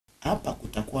hapa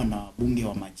kutakuwa na wabunge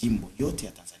wa majimbo yote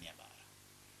ya Tanzania bara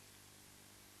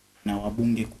na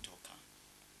wabunge kutoka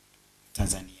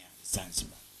Tanzania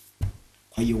Zanzibar.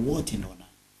 Kwa hiyo wote ndio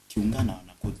kiungana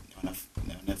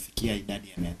wanafikia idadi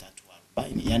ya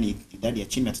 340, yani idadi ya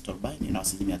chini ya 340 na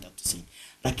wasizidi 390.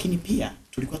 Lakini pia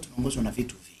tulikuwa tunaongozwa na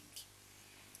vitu vingi.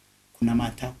 Kuna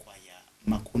matakwa ya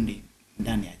makundi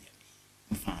ndani ya jamii.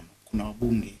 Mfano, kuna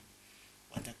wabunge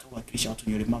watakaowakilisha watu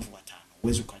wenye ulemavu 5.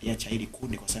 Uwezo ukaliacha hili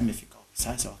kundi kwa sababu imefika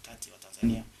sasa wakati wa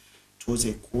Tanzania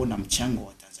tuweze kuona mchango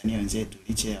wa Tanzania wenzetu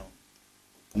licha ya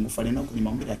upungufu alionao kwenye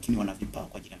maumbile, lakini wana vipawa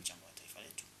kwa ajili ya mchango wa taifa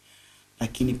letu.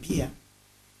 Lakini pia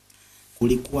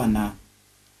kulikuwa na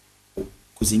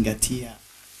kuzingatia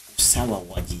usawa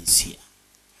wa jinsia.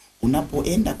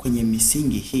 Unapoenda kwenye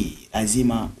misingi hii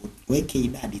lazima uweke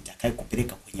idadi itakayo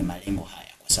kupeleka kwenye malengo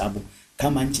haya, kwa sababu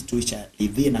kama nchi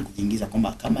tulisharidhia na kujiingiza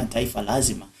kwamba kama taifa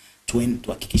lazima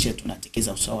tuhakikishe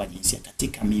tunatekeleza usawa wa jinsia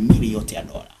katika mihimili yote ya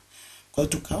dola. Kwa hiyo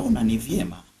tukaona ni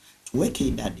vyema tuweke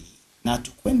idadi na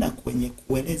tukwenda kwenye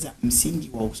kueleza msingi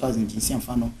wa usawa wa jinsia,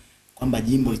 mfano kwamba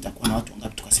jimbo litakuwa na watu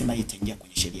wangapi, tukasema hii itaingia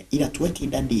kwenye sheria. Ila tuweke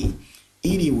idadi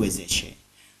ili uwezeshe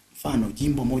mfano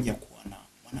jimbo moja kuwa na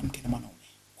mwanamke na mwanaume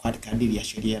kwa kadiri ya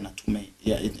sheria na tume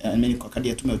kwa kadiri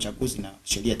ya tume ya uchaguzi na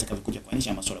sheria itakavyokuja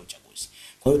kuanisha masuala ya uchaguzi.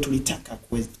 Kwa hiyo tulitaka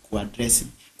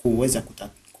kuweza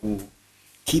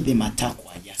kukidhi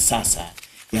matakwa ya sasa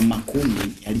ya makundi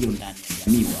yaliyo ndani ya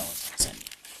jamii wa Tanzania.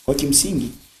 Kwa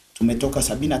kimsingi tumetoka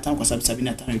 75 kwa sababu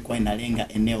 75 ilikuwa inalenga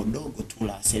eneo dogo tu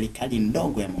la serikali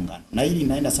ndogo ya muungano. Na hili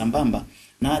inaenda sambamba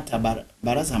na hata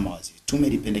baraza la mawaziri. Tume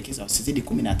ilipendekeza wasizidi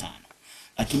 15.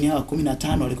 Lakini hawa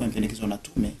 15 walikuwa wamependekezwa na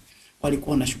tume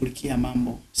walikuwa wanashughulikia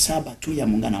mambo 7 tu ya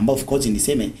muungano, ambao of course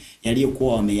niseme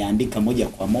yaliyokuwa wameandika moja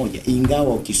kwa moja,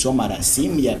 ingawa ukisoma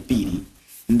rasimu ya pili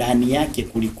ndani yake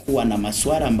kulikuwa na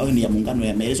masuala ambayo ni ya muungano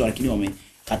yameelezwa, lakini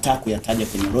wamekataa kuyataja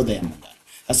kwenye orodha ya muungano.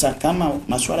 Sasa kama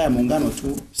masuala ya muungano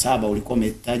tu 7 ulikuwa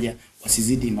umetaja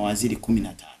wasizidi mawaziri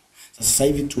 15. Sasa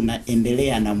hivi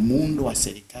tunaendelea na muundo wa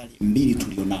serikali 2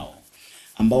 tulionao,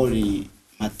 ambao ni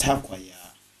matakwa ya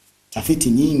tafiti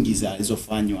nyingi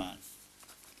zilizofanywa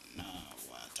na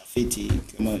watafiti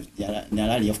kama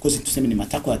Nyalali. Of course tuseme ni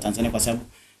matakwa ya Tanzania kwa sababu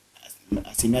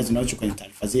asilimia zinazochukua kwenye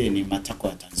taarifa zile ni matakwa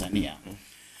ya Tanzania.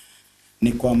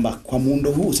 Ni kwamba kwa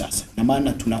muundo huu sasa, na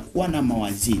maana tunakuwa na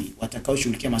mawaziri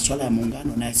watakaoshughulikia masuala ya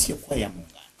muungano na yasiyokuwa ya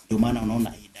muungano. Ndio maana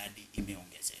unaona idadi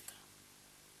imeongezeka.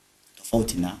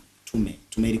 Tofauti na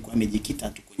tume ilikuwa imejikita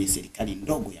tu kwenye serikali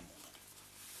ndogo ya muungano.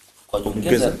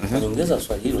 Kwa nyongeza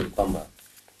swali hilo ni kwamba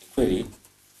ni kweli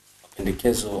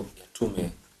mapendekezo ya tume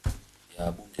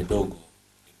ya bunge dogo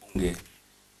ni bunge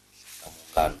la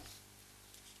muungano,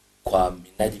 kwa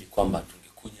minajili kwamba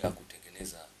tungekuja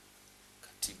kutengeneza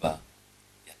katiba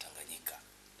ya Tanganyika.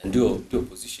 Na ndio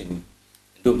position,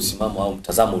 ndio msimamo au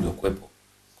mtazamo uliokuwepo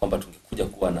kwamba tungekuja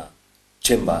kuwa na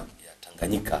chemba ya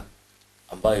Tanganyika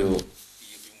ambayo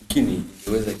yumkini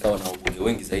ingeweza ikawa na wabunge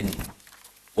wengi zaidi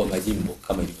wa majimbo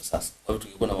kama ilivyo sasa. Kwa hiyo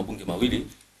tungekuwa na mabunge mawili,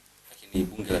 lakini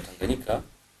bunge la Tanganyika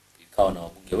ikawa na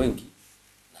wabunge wengi,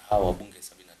 na hawa wabunge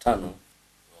 75 ni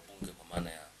wabunge kwa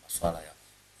maana ya masuala ya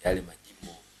yale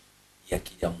majimbo ya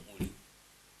kijamhuri.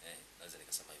 Naweza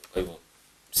nikasema hivyo. Kwa hivyo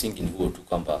msingi ni huo tu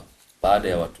kwamba baada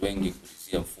ya watu wengi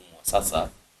kulizia mfumo wa sasa wa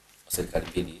serikali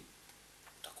mbili,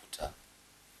 utakuta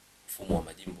mfumo wa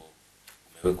majimbo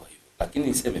umewekwa hivyo. Lakini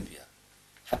niseme pia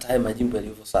hata haya majimbo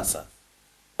yalivyo sasa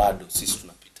bado sisi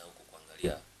tunapita huko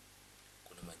kuangalia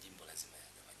kuna majimbo lazima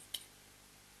yagawanyike.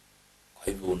 Kwa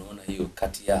hivyo unaona hiyo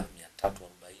kati ya 340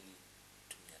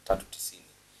 to 390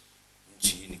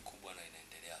 nchi hii ni kubwa na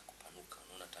inaendelea kupanuka.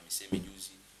 Unaona TAMISEMI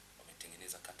juzi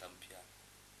wametengeneza kata mpya,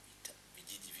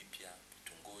 vijiji vipya,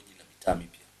 vitongoji na mitaa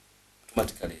mipya.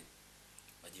 Automatically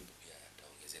majimbo pia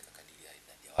yataongezeka kadiri ya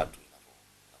idadi ya watu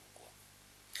inavyokuwa.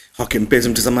 Okay, mpenzi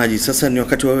mtazamaji, sasa ni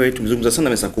wakati wewe tumezungumza sana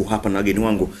mesa kuu hapa na wageni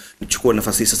wangu. Nichukue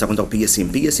nafasi hii sasa kwanza kupiga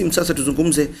simu. Piga simu sasa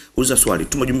tuzungumze, uliza swali.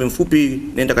 Tuma ujumbe mfupi,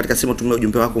 nenda katika simu tumia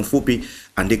ujumbe wako mfupi,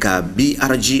 andika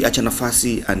BRG, acha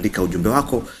nafasi, andika ujumbe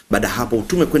wako. Baada hapo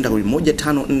utume kwenda kwa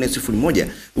 15401.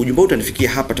 Ujumbe utanifikia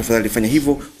hapa, tafadhali fanya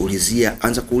hivyo, ulizia,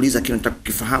 anza kuuliza kile unataka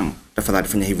kukifahamu. Tafadhali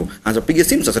fanya hivyo. Anza kupiga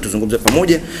simu sasa tuzungumze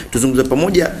pamoja,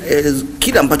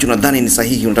 kila ambacho nadhani ni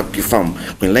sahihi unataka kukifahamu.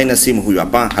 Kwenye line ya simu huyu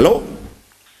hapa. Hello?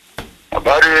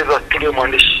 Habari za studio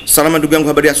mwandishi. Salama ndugu yangu,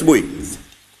 habari ya asubuhi.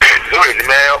 Nzuri,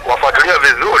 nimewafuatilia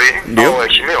vizuri au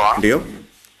waheshimiwa. Ndio.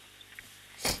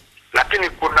 Lakini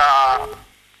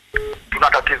tuna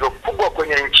tatizo kubwa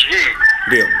kwenye nchi hii.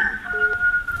 Ndio.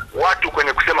 Watu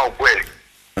kwenye kusema ukweli.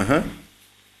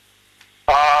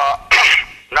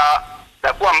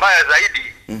 Na kuwa mbaya zaidi,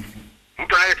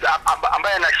 mtu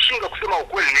ambaye anashindwa kusema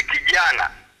ukweli ni kijana.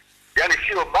 yani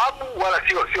sio babu wala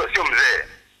sio mzee.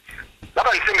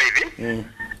 Labda niseme hivi,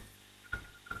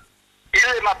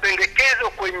 ile mapendekezo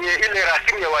kwenye ile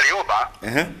rasimu ya Warioba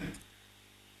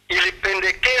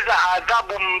ilipendekeza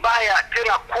adhabu mbaya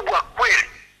tena kubwa kweli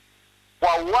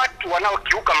kwa watu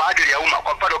wanaokiuka maadili ya umma,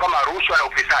 kwa mfano kama rushwa na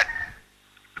ufisadi.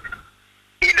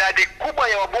 Idadi kubwa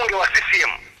ya wabunge wa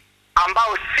CCM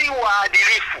ambao si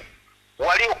waadilifu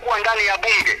waliokuwa ndani ya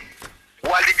bunge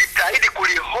walijitahidi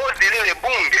kulihozi lile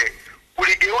bunge,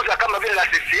 kuligeuza kama vile la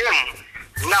CCM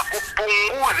na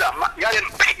kupunguza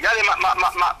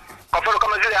kwa mfano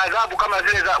kama zile adhabu kama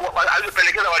zile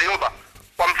alizopendekeza Warioba.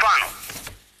 Kwa mfano,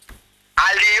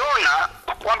 aliona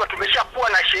kwamba tumeshakuwa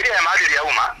na sheria ya maadili ya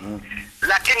umma,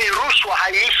 lakini rushwa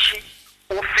haiishi,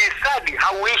 ufisadi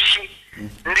hauishi.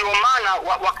 Ndio maana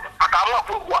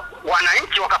akaamua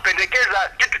wananchi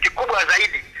wakapendekeza kitu kikubwa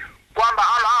zaidi, kwamba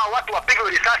hawa watu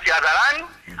wapigwe risasi hadharani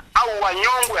au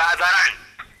wanyongwe hadharani,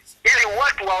 ili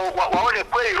watu waone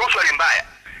kweli rushwa ni mbaya.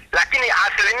 Lakini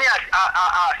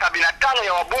 75%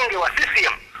 ya wabunge wa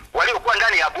CCM waliokuwa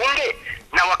ndani ya bunge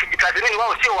na wakijitathmini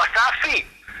wao sio wasafi,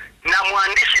 na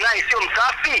mwandishi naye sio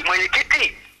msafi,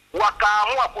 mwenyekiti,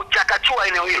 wakaamua kuchakachua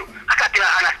eneo hilo. Hata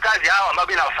kila Anastasia hawa ambao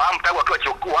mimi nawafahamu tangu wakiwa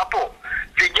chuo kikuu hapo,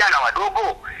 vijana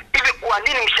wadogo hivi, kwa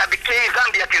nini mshabikie hii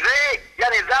dhambi ya kizee?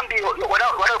 Yani dhambi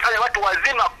wanaofanya watu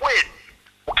wazima kweli.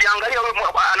 Ukiangalia huyu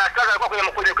Anastasia alikuwa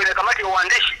kwenye kamati ya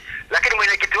uandishi, lakini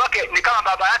mwenyekiti wake ni kama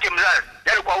baba yake mzazi,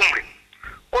 yani kwa umri.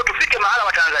 Kwa tufike mahala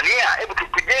wa Tanzania, hebu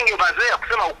tujenge mazoea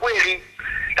kusema ukweli.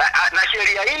 Na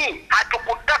sheria hii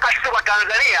hatukutaka sisi wa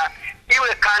Tanzania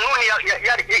iwe kanuni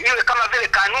iwe kama vile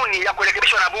kanuni ya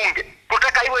kurekebishwa na bunge.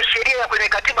 Tunataka iwe sheria ya kwenye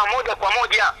katiba moja kwa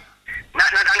moja.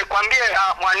 Na nikwambie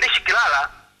mwandishi Kilala,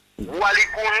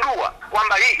 waligundua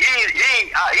kwamba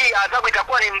hii adhabu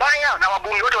itakuwa ni mbaya na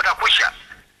wabunge wote watakwisha.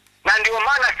 Na ndio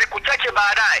maana siku chache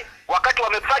baadaye, wakati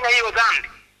wamefanya hiyo dhambi,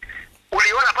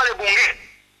 uliona pale bunge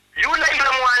yule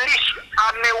mwandishi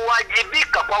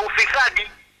amewajibika kwa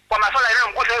ufisadi, kwa masuala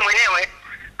yanayomgusa yeye mwenyewe.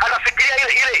 Anafikiria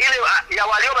ile ya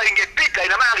Warioba ingepita,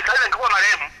 ina maana alisalia angekuwa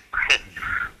marehemu.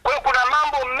 Kwa hiyo kuna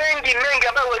mambo mengi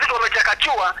ambayo wazito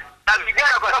wamechakachua, na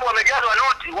vijana kwa sababu wamejazwa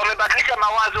noti, wamebadilisha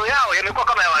mawazo yao, yamekuwa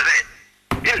kama ya wazee.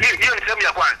 Hiyo ni sehemu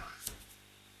ya kwanza.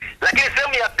 Lakini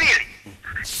sehemu ya pili,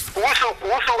 kuhusu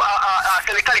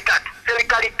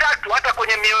serikali tatu hata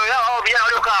kwenye mioyo yao hao vijana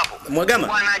waliokaa hapo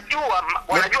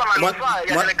wanajua manufaa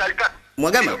ya serikali tatu.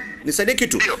 Mwagama, nisaidie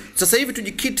kitu. Sasa hivi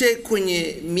tujikite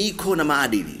kwenye miko na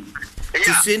maadili.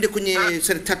 Tusiende kwenye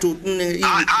serikali tatu hivi.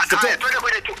 Twende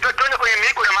kwenye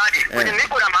miko na maadili. Kwenye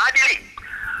miko na maadili,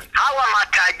 hawa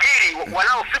matajiri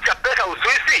wanaoficha pesa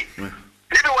Uswisi,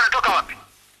 hivi wanatoka wapi?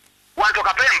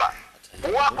 Wanatoka Pemba.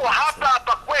 Wako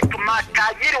hapa kwetu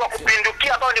matajiri wa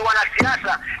kupindukia ambao ni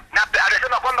wanasiasa, na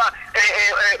anasema kwamba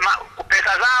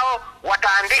pesa zao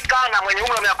wataandika na mwenye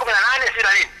umri wa 18 si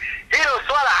na nini. Hilo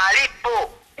swala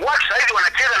halipo. Watu sasa hivi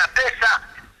wanacheza na pesa.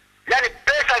 Yani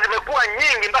pesa zimekuwa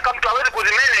nyingi mpaka mtu hawezi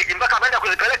kuzimanage, mpaka ameenda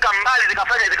kuzipeleka mbali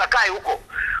zikakae huko.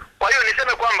 Kwa hiyo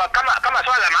niseme kwamba kama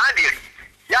swala la maadili,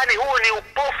 yani huo ni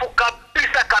upofu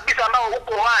kabisa ambao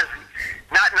uko wazi.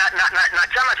 Na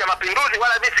Chama cha Mapinduzi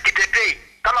wala mimi sikitetei.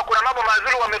 Kama kuna mambo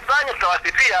mazuri wamefanya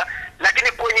tutawasifia,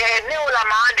 lakini kwenye eneo la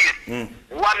maadili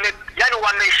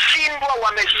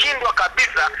wameshindwa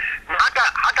kabisa.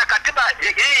 Hata katiba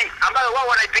hii ambayo wao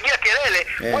wanaipigia kelele,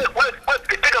 wewe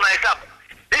piga mahesabu.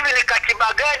 Hivi ni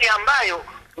katiba gani ambayo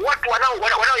watu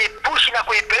wanaoipushi na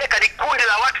kuipeleka ni kundi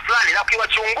la watu fulani, na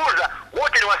ukiwachunguza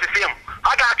wote ni wa CCM.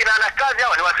 Hata akina Anastasia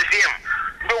hao ni wa CCM.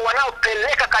 Ndio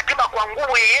wanaopeleka katiba kwa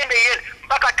nguvu iende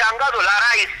mpaka tangazo la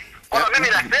rais kwamba mimi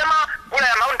nasema kula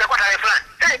ya maoni itakuwa tarehe fulani.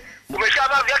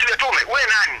 Umeshavaa viatu vya tume, wewe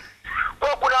nani?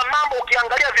 Kwa kuna mambo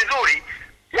ukiangalia vizuri,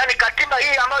 yani katiba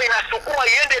hii ambayo inasukuma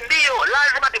iende mbio,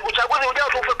 lazima uchaguzi ujao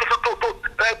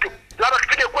labda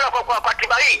tupige kula kwa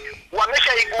katiba hii.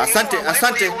 Wameshaigundua.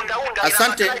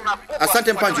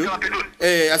 Asante Mpanju.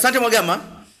 Asante Mwagama.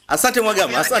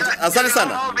 Asante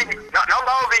sana.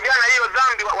 Naomba hao vijana hiyo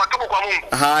dhambi watubu kwa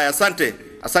Mungu. Haya, asante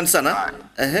sana.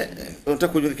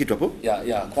 Unataka kujua kitu hapo?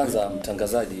 Kwanza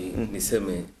mtangazaji,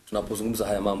 niseme tunapozungumza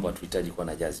haya mambo hatuhitaji kuwa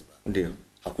na jaziba. Ndio.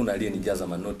 Hakuna aliyenijaza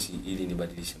manoti ili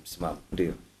nibadilishe msimamo.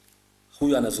 Ndio.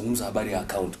 Huyu anazungumza habari ya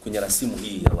account kwenye rasimu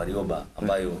hii ya Warioba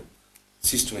ambayo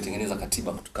sisi tumetengeneza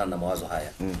katiba kutokana na mawazo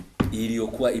haya.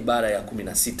 Iliyokuwa ibara ya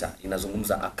 16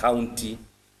 inazungumza akaunti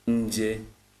nje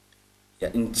ya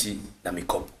nchi na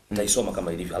mikopo. Nitaisoma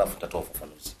kama ilivyo alafu tutatoa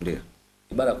ufafanuzi. Ndio.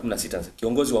 Ibara ya 16,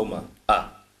 kiongozi wa umma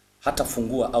hata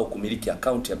fungua au kumiliki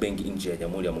akaunti ya benki nje ya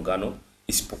Jamhuri ya Muungano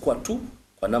isipokuwa tu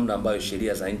kwa namna ambayo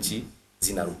sheria za nchi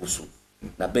zinaruhusu.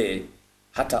 Na B,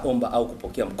 hata omba au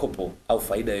kupokea mkopo au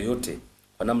faida yoyote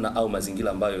kwa namna au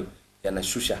mazingira ambayo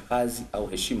yanashusha hadhi au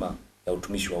heshima ya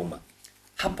utumishi wa umma.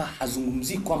 Hapa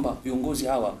hazungumzii kwamba viongozi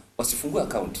hawa wasifungue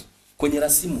akaunti. Kwenye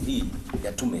rasimu hii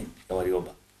ya tume ya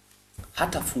Warioba,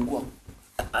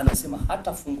 anasema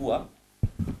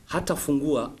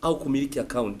hatafungua au kumiliki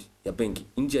akaunti ya benki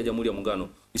nje ya Jamhuri ya Muungano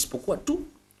isipokuwa tu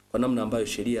kwa namna ambayo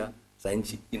sheria za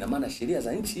nchi, ina maana sheria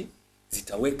za nchi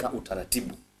zitaweka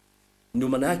utaratibu. Ndio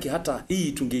maana yake hata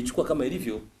hii tungeichukua kama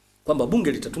ilivyo kwamba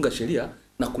bunge litatunga sheria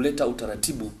na kuleta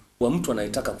utaratibu wa mtu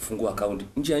anayetaka kufungua akaunti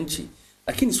nje ya nchi.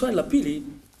 Lakini swali la pili,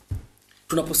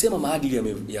 tunaposema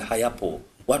maadili ya hayapo,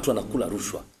 watu wanakula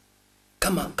rushwa,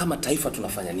 kama taifa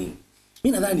tunafanya nini?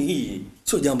 Mimi nadhani hii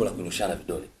sio jambo la kunyoshana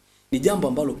vidole. Ni jambo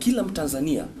ambalo kila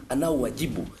Mtanzania anao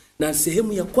wajibu, na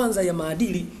sehemu ya kwanza ya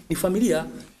maadili ni familia.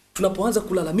 Tunapoanza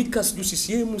kulalamika siju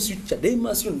CCM, siju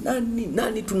Chadema, siju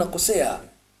nani tunakosea.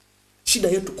 Shida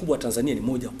yetu kubwa Tanzania ni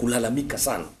moja, kulalamika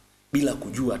sana bila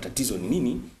kujua tatizo ni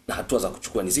nini na hatua za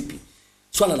kuchukua ni zipi.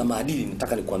 Swala la maadili,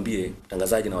 nataka nikwambie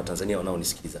mtangazaji na Watanzania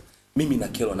wanaonisikiliza, mimi na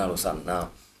kero nalo sana, na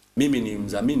mimi ni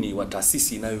mdhamini wa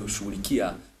taasisi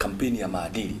inayoshughulikia kampeni ya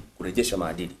maadili, kurejesha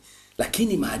maadili.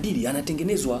 Lakini maadili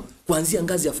yanatengenezwa kuanzia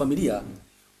ngazi ya familia.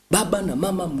 Baba na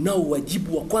mama mnao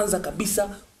wajibu wa kwanza kabisa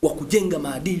wa kujenga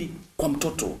maadili kwa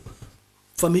mtoto.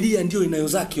 Familia ndio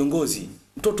inayozaa kiongozi.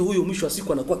 Mtoto huyo mwisho wa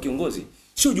siku anakuwa kiongozi.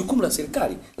 Sio jukumu la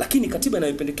serikali, lakini katiba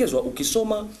inayopendekezwa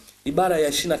ukisoma ibara ya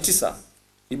 29,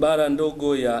 ibara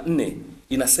ndogo ya 4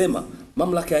 inasema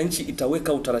mamlaka ya nchi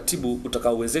itaweka utaratibu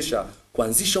utakaowezesha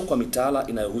kuanzishwa kwa mitaala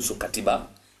inayohusu katiba,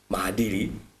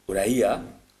 maadili, uraia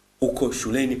huko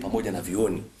shuleni pamoja na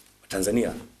vioni.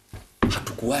 Tanzania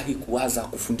hatukuwahi kuwaza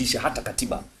kufundisha hata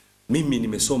katiba. Mimi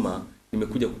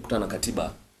nimekuja kukutana na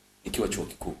katiba nikiwa chuo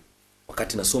kikuu.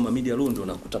 Wakati nasoma media law ndo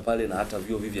nakuta pale, na hata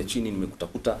vyuo vya chini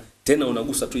nimekutakuta tena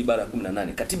unagusa tu ibara ya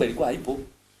 18. Katiba ilikuwa haipo.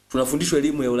 Tunafundishwa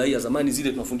elimu ya uraia zamani,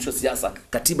 zile tunafundishwa siasa,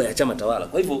 katiba ya chama tawala.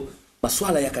 Kwa hivyo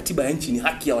masuala ya katiba ya nchi ni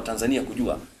haki ya Watanzania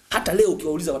kujua. Hata leo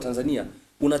ukiwauliza Watanzania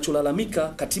unacholalamika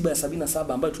katiba ya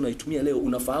 77 ambayo tunaitumia leo,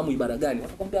 unafahamu ibara gani?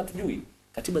 Watakwambia hatujui.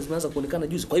 Katiba zimeanza kuonekana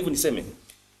juzi. Kwa hivyo niseme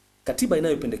katiba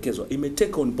inayopendekezwa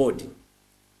take on board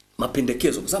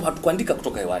mapendekezo, kwa sababu hatukuandika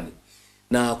kutoka hewani.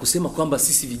 Na kusema kwamba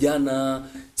sisi vijana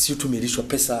sio tumelishwa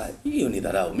pesa, hiyo ni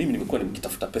dharau. Mimi nimekuwa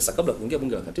nikitafuta pesa kabla kuingia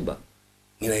bunge la katiba.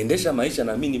 Ninaendesha maisha,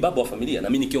 na mimi ni baba wa familia, na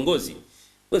mimi ni kiongozi.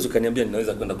 Wewe ukaniambia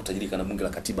ninaweza kwenda kutajirika na bunge la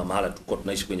katiba mahala tulikuwa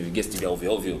tunaishi kwenye vigesti vya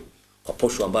ovyo ovyo kwa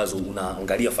posho ambazo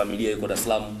unaangalia familia iko Dar es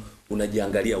Salaam,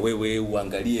 unajiangalia wewe,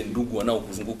 uangalie ndugu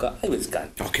wanaokuzunguka,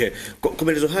 haiwezekani. Okay. Kwa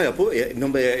maelezo haya hapo,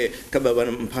 naomba kabla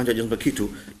bwana Mpanja hajaanza kitu,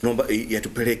 naomba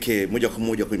yatupeleke moja kwa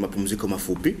moja kwenye mapumziko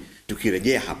mafupi.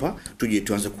 Tukirejea hapa,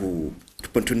 tuanze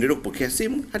tuendelee kupokea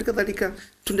simu, hadi kadhalika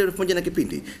tuendelee pamoja na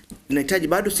kipindi. Ninahitaji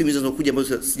bado simu zinazokuja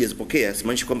ambazo sijazipokea,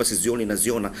 simaanishi kwamba sizioni,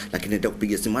 naziona, lakini nataka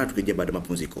kupiga simu hata tukirejea baada ya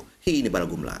mapumziko. Hii ni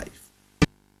Baragumu Live.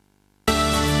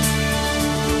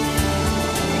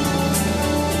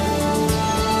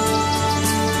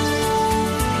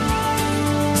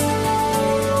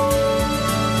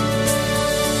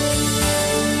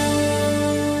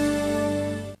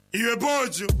 Iwe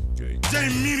bojo, J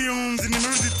millions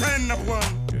nimerudi tena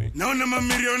bwana. Naona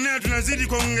mamilionea tunazidi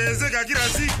kuongezeka kila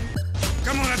siku.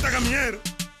 Kama unataka miera,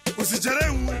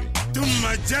 usichelewe.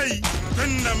 Tuma J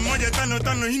kwenda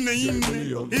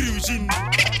 15544 ili ushinde.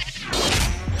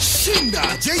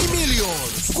 Shinda J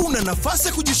Millions. Kuna nafasi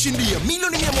ya kujishindia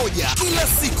milioni 100 kila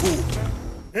siku.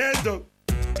 Edo.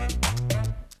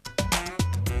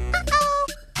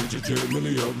 J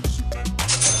Millions.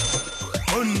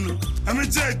 Ono,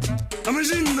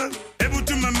 ameshinda. Hebu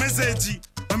tuma message,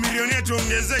 mamilionea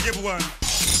tuongezeke bwana.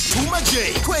 Tuma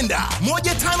J kwenda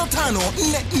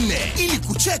 15544 ili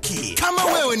kucheki kama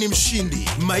wewe ni mshindi.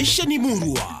 Maisha ni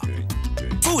murwa.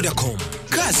 Vodacom,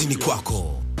 kazi ni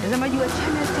kwako. Mtazamaji wa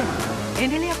Channel 10,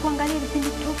 endelea kuangalia vipindi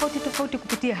tofauti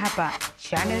kupitia hapa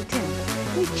Channel 10.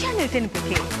 Ni Channel 10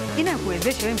 pekee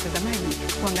inayokuwezesha wewe mtazamaji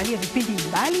kuangalia vipindi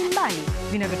mbalimbali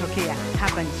vinavyotokea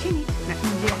hapa nchini na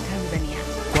nje ya Tanzania.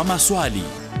 Kwa maswali,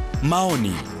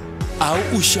 maoni au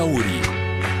ushauri,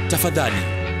 tafadhali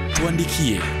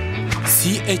tuandikie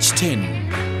CH10.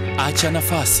 Acha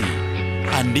nafasi,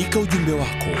 andika ujumbe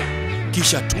wako,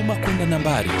 kisha tuma kwenda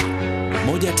nambari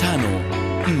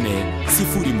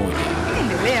 15401.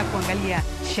 Endelea kuangalia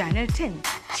Channel 10.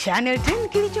 Channel 10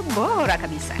 kilicho bora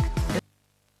kabisa.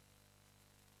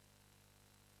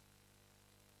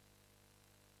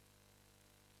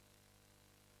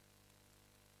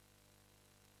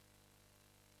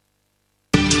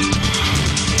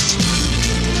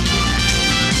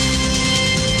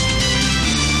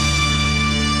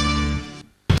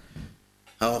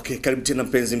 Okay, karibu tena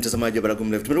mpenzi mtazamaji wa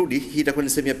Baragumu Live. Tumerudi. Hii itakuwa ni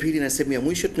sehemu ya pili na sehemu ya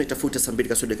mwisho. Tunaitafuta saa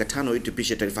 2:05 ili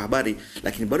tupishe taarifa habari,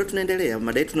 lakini bado tunaendelea.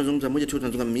 Mada yetu tunazungumza moja tu,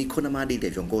 tunazungumza miko na maadili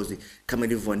ya viongozi kama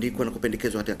ilivyoandikwa na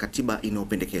kupendekezwa katika katiba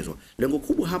inayopendekezwa. Lengo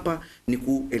kubwa hapa ni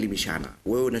kuelimishana.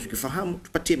 Wewe unachokifahamu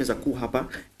tupatie meza kuu hapa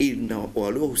ili na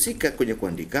waliohusika kwenye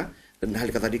kuandika na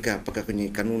hali kadhalika mpaka kwenye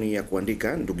kanuni ya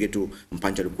kuandika ndugu yetu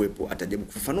Mpanja alikuwepo atajibu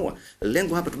kufafanua.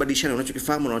 Lengo hapa tubadilishane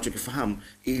unachokifahamu na unachokifahamu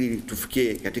ili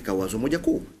tufikie katika wazo moja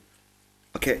kuu.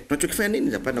 Okay, tunachokifanya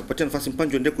nini? Napenda kupatia nafasi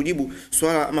Mpanja ndio kujibu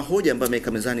swala ama hoja ambayo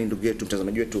ameweka mezani ndugu yetu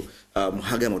mtazamaji wetu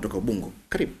Mhagama kutoka Ubungo.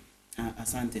 Karibu.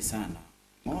 Asante sana.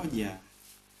 Moja,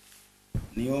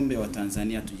 niombe wa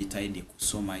Tanzania tujitahidi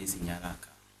kusoma hizi nyaraka.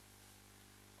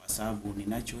 Kwa sababu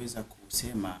ninachoweza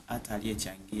kusema hata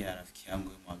aliyechangia rafiki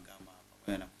yangu Mhagama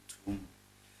pamoja na kutumu,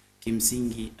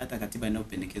 kimsingi hata katiba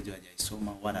inayopendekezwa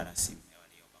hajaisoma wala rasimu ya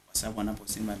walioba. Kwa sababu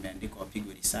anaposema imeandikwa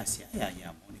wapigwe risasi, haya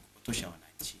ni kupotosha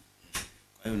wananchi.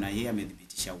 Kwa hiyo na yeye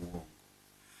amedhibitisha uongo.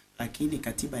 Lakini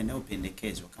katiba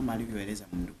inayopendekezwa kama alivyoeleza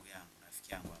ndugu yangu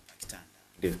rafiki yangu hapa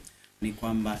Kitanda, ni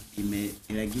kwamba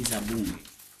imeagiza bunge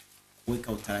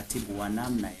kuweka utaratibu wa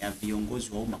namna ya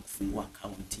viongozi wa umma kufungua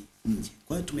akaunti nje.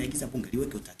 Kwa hiyo tumeagiza bunge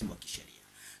liweke utaratibu wa kisheria.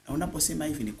 Na unaposema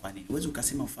hivi ni kwa nini? Uwezo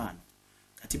ukasema mfano,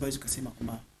 katiba hizo ukasema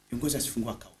kwamba viongozi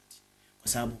wasifungua akaunti.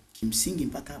 Kwa sababu kimsingi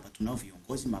mpaka hapa tunao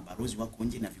viongozi mabalozi wako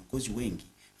nje na viongozi wengi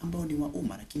ambao ni wa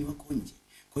umma lakini wako nje.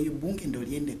 Kwa hiyo bunge ndio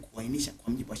liende kuainisha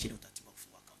kwa mujibu wa sheria utaratibu wa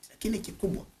kufungua akaunti. Lakini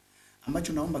kikubwa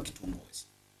ambacho naomba kituongoze,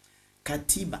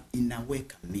 katiba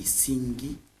inaweka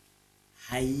misingi,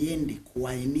 haiendi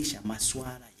kuainisha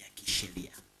masuala ya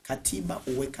kisheria. Katiba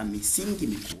uweka misingi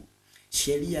mikuu,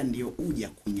 sheria ndio uja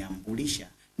kunyambulisha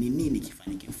ni nini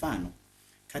kifanyike. Mfano,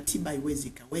 katiba haiwezi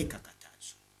kaweka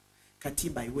katazo,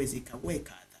 katiba haiwezi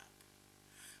kaweka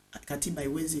adhabu, katiba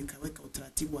haiwezi kaweka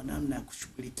utaratibu wa namna ya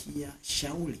kushughulikia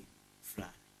shauri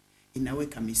fulani.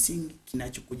 Inaweka misingi,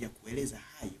 kinachokuja kueleza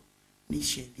hayo ni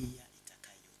sheria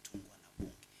itakayotungwa na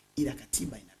bunge, ila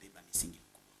katiba inabeba misingi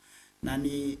mikubwa. Na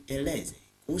nieleze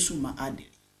kuhusu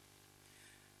maadili.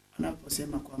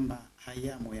 Wanaposema kwamba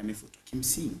hayamo yamefutwa,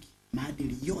 kimsingi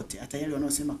maadili yote, hata yale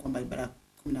wanaosema kwamba ibara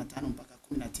 15 mpaka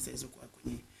 19 zilizokuwa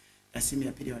kwenye rasimu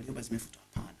ya pili walioba zimefutwa,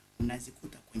 hapana.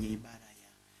 Unazikuta kwenye ibara ya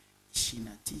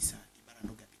 29 ibara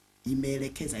ndogo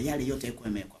imeelekeza yale yote yako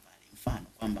yamewekwa pale. Mfano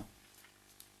kwamba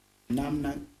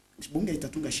namna bunge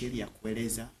litatunga sheria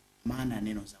kueleza maana ya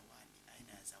neno zawadi,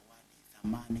 aina ya zawadi,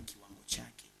 thamani, kiwango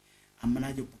chake,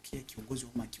 anajopokea kiongozi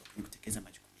wa umma akiwa kwenye kutekeleza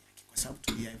majukumu yake. Kwa sababu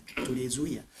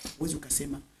tulizuia uwezo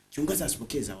ukasema kiongozi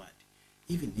asipokee zawadi.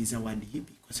 Hivi ni zawadi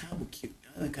hipi? Kwa sababu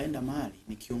kaenda mahali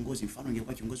ni kiongozi, mfano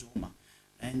ingekuwa kiongozi wa umma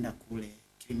naenda kule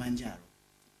Kilimanjaro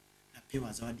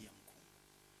napewa zawadi ya mkuu.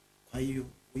 Kwa hiyo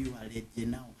huyu alete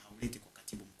nao haulete kwa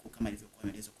katibu mkuu kama ilivyokuwa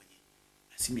imeelezwa kwenye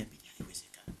rasimu ya pili,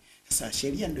 haiwezekani. Sasa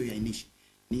sheria ndio yaainisha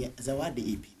ni zawadi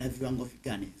ipi na viwango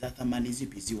gani za thamani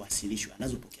zipi ziwasilishwe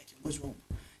anazopokea kiongozi wa umma.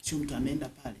 Sio mtu ameenda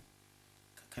pale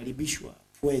kakaribishwa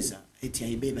pweza eti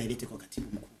aibeba ilete kwa katibu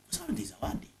mkuu. Kwa sababu ni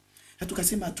zawadi.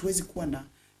 Hatukasema hatuwezi kuwa na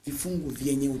vifungu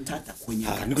vyenye utata kwenye.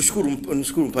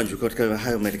 Nishukuru Mpanja katika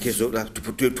hayo maelekezo.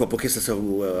 Tuwapokee sasa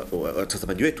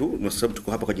watazamaji wetu, kwa sababu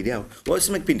tuko hapa kwa ajili yao.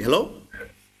 Wasema kipindi. Hello.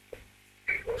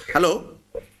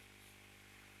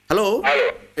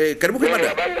 Karibu kwa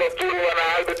mada.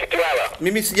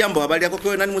 Mimi si jambo, habari yako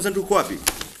kwa nani mwenzangu uko wapi?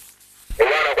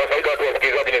 Bwana, kwa faida watu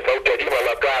wasikilizaji, ni sauti ya Juma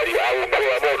Bakari au mzee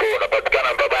wa moto,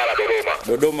 unapatikana Mbabala, Dodoma.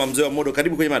 Dodoma, mzee wa moto,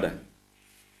 karibu kwenye mada.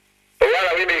 Bwana,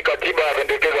 mimi katiba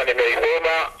pendekezwa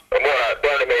nimeisoma, umeona,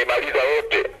 tena nimeimaliza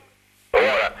yote.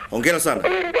 Umeona? Hongera sana.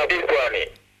 Kabisa ni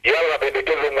yale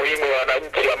mapendekezo muhimu ya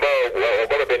wananchi ambao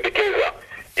wamependekeza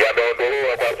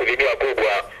yameondolewa kwa asilimia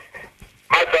kubwa.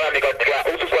 Hasa ni katika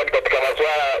hususan katika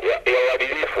masuala ya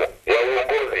uadilifu ya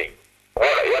uongozi.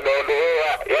 Yameondolewa,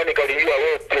 yani karibia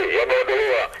wote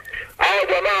yameondolewa. Hao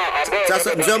jamaa ambao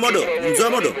sasa mzee wa modo.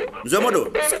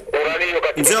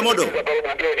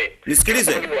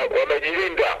 Nisikilize.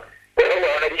 Wamejilinda.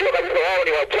 Wanajua kabisa wao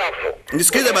ni wachafu.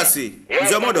 Nisikilize basi.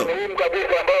 Mzee wa modo.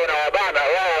 Kabisa ambao na wabana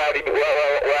wao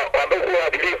ambao kwa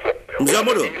uadilifu.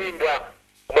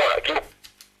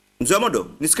 Mzee wa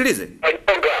modo, nisikilize.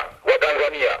 Wa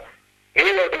Tanzania.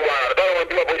 Hilo tu bwana, nataka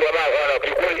kuambia kwa jamaa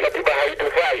kikweli katiba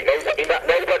haitufai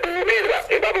na itatuumiza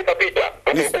endapo itapita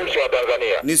kukumbusha wa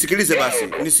Tanzania. Nisikilize basi.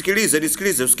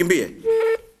 Nisikilize usikimbie.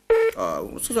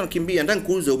 Sasa nakimbia, ndani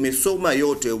kuuliza umesoma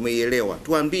yote, umeielewa.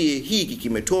 Tuambie hiki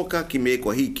kimetoka,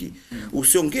 kimewekwa hiki.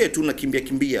 Usiongee tu na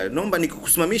kimbia. Naomba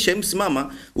nikukusimamisha,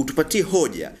 msimama, utupatie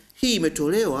hoja. Hii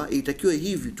imetolewa, itakiwa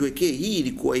hivi, tuwekee hii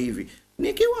ilikuwa hivi.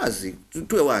 Niki wazi,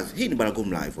 tuwe wazi. Hii ni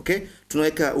Baragumu Live, okay?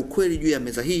 Tunaweka ukweli juu ya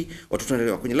meza hii, watu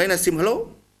tunaelewa. Kwenye line ya simu,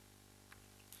 hello?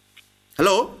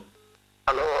 Hello?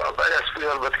 Halo, habari ya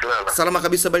siku Albert Kilala. Salama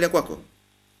kabisa, habari ya kwako?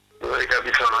 Nzuri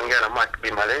kabisa, naongea na Mark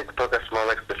Bimale kutoka Small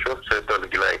Express Shop Seattle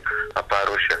Gilai hapa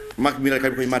Arusha. Mark Bimale,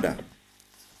 karibu kwenye mada.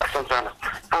 Asante sana.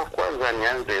 Kwanza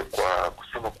nianze kwa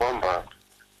kusema kwamba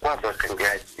kwanza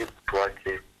watengeaji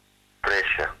tuache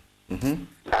pressure.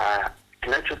 Na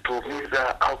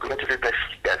kinachotuumiza au kinacholeta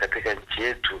shida katika nchi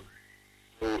yetu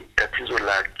ni tatizo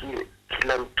la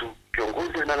kila mtu,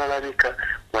 kiongozi analalamika,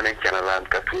 mwananchi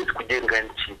analalamika. Tuwezi kujenga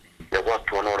nchi ya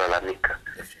watu wanaolalamika.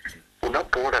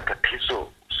 Unapoona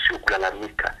tatizo sio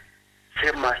kulalamika,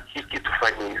 sema hiki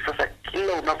tufanye. Sasa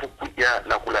kila unapokuja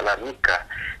na kulalamika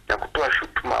na kutoa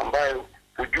shutuma ambayo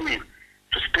hujui,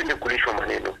 tusipende kulishwa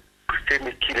maneno.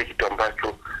 Tuseme kile kitu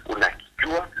ambacho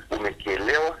unakijua,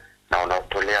 umekielewa na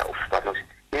unaotolea ufafanuzi.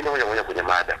 Neno moja kwenye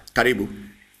mada. Karibu.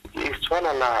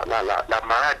 Swala la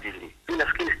maadili. Mimi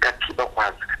nafikiri katiba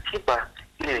kwanza. Katiba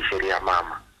ile ni sheria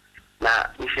mama. Na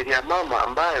ni sheria mama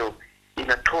ambayo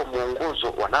inatoa mwongozo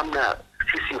wa namna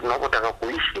sisi tunapotaka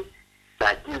kuishi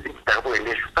na jinsi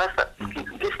tutakavyoendeshwa. Sasa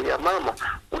ile sheria mama,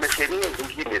 kuna sheria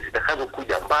zingine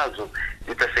zitakazokuja ambazo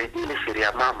zitasaidia ile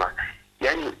sheria mama,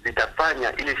 yani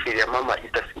zitafanya ile sheria mama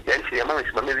yani sheria mama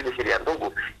isimamie zile sheria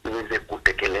ndogo iweze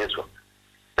kutekelezwa.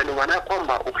 Ni maana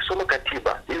kwamba ukisoma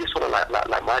katiba ili swala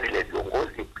la maadili ya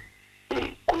viongozi,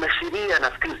 kuna sheria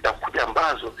nafikiri zitakuja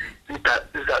ambazo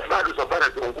bado za bara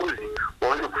viongozi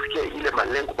waweze kufikia ile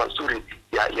malengo mazuri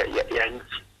ya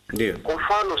nchi. Ndio. Kwa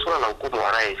mfano swala la hukumu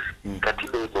wa rais,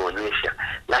 katiba inaonyesha,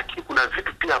 lakini kuna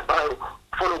vitu pia ambavyo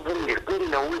mfano bunge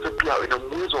na uwezo pia ina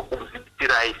uwezo wa kumdhibiti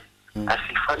rais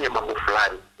asifanye mambo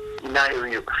fulani. Inayo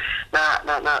hiyo.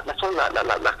 Na swala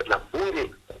la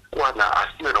bunge kuwa na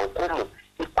asiwe na hukumu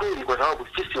ni kweli, kwa sababu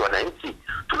sisi wananchi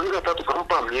tunaweza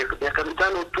tukampa miaka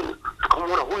 5 tu,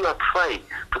 tukamwona huyu hatufai,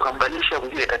 tukambadilisha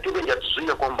mwingine. Katiba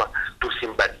inatuzuia kwamba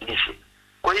tusimbadilishe.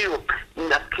 Kwa hiyo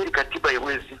nafikiri katiba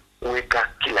haiwezi kuweka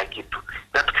kila kitu.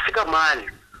 Na tukifika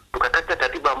mahali tukataka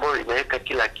katiba ambayo inaweka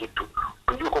kila kitu,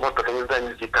 tujue kwamba tutatengeneza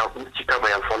nchi kama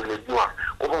ya Mfalme Juha.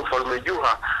 Kwa Mfalme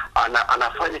Juha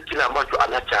anafanya kila ambacho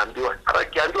anachoambiwa.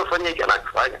 Anakiambiwa fanya hiki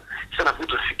anakifanya. Sasa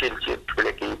nafikiri tufike nchi yetu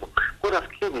tupeleke hivyo. Kwa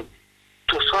nafikiri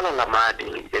swala la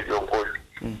maadili ya viongozi,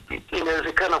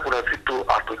 inawezekana kuna vitu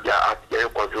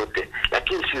hatujaweka vyote,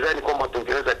 lakini sidhani kwamba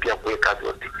tungeweza pia kuweka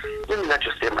vyote. Mimi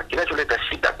ninachosema kinacholeta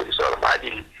shida kwenye swala la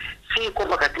maadili si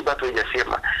kwamba katiba tu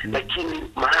haijasema,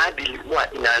 lakini maadili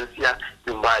huwa inaanzia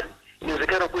nyumbani.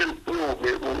 Inawezekana kweli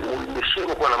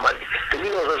umeshindwa kuwa na maadili,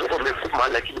 pengine wazazi wako wamekufa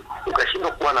lakini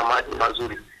ukashindwa kuwa na maadili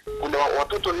mazuri. Kuna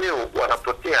watoto leo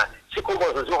wanapotea, si kwamba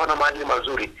wazazi wao wana maadili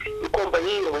mazuri, ni kwamba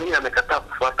yeye mwenyewe amekataa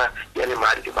kufuata yale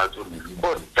maadili mazuri.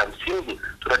 Kwa cha msingi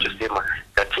tunachosema,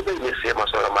 katiba imesema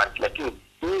swala la maadili, lakini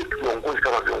ni viongozi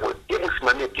kama viongozi, hebu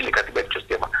simamia kile katiba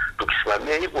ilichosema.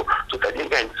 Tukisimamia hivyo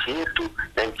tutajenga nchi yetu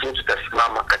na nchi yetu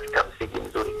itasimama katika msingi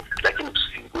mzuri, lakini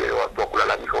tusiwe watu wa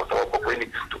kulalamika, kwa sababu kwa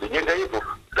kweli tukijenga hivyo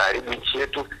tutaharibu nchi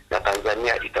yetu na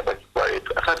Tanzania itabaki kwa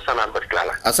yetu. Asante sana Albert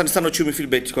Kilala. Asante sana Uchumi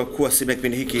Philbert kwa kuwa sema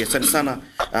kipindi hiki. Asante sana.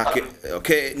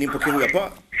 Okay, nimpokee huyu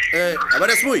hapa.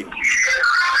 Habari asubuhi.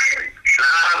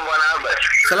 Naam bwana Albert.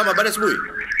 Salama, habari asubuhi.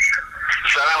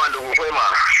 Salama ndugu, kwema.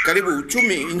 Karibu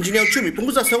Uchumi, Engineer Uchumi.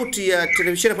 Punguza sauti ya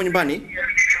televisheni hapo nyumbani.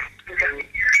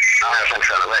 Asante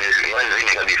sana.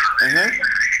 Wewe kabisa.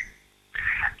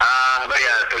 Habari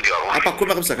ya studio. Hapa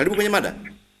kwema kabisa. Karibu kwenye mada.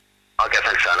 Okay,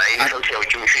 asante sana. Hii ni sauti ya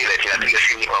Uchumi Philbert, inapiga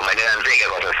simu kwa maeneo ya Nzega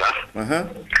kwa sasa.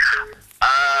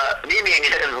 Mimi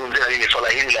nitaka kuzungumzia hili swala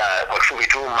hili la kwa kifupi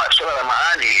tu, swala la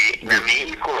maadili na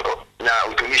miiko na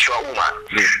utumishi wa umma.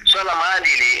 Swala la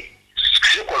maadili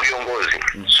sio kwa viongozi.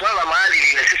 Swala la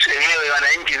maadili na sisi wenyewe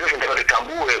wananchi sasa tunataka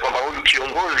tutambue kwamba huyu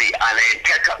kiongozi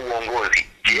anayetaka uongozi,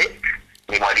 je,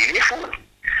 ni mwadilifu?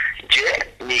 Je,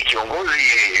 ni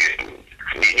kiongozi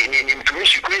ni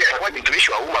mtumishi kweli, atakuwa ni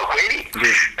mtumishi wa umma kweli?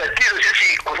 Tatizo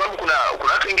sisi kwa sababu kuna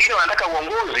watu wengine wanataka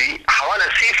uongozi, hawana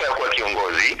sifa ya kuwa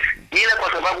kiongozi, ila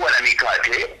kwa sababu wana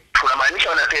mikate, tunamaanisha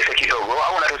wana pesa kidogo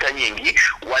au wana pesa nyingi,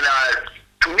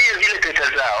 wanatumia zile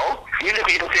pesa zao ili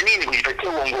kujipatia nini? Kujipatia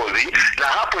uongozi. Na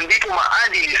hapo ndipo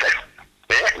maadili sasa,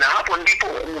 na hapo ndipo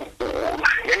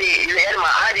yani ile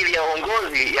maadili ya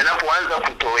uongozi yanapoanza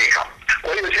kutoweka.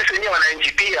 Kwa hiyo sisi wenyewe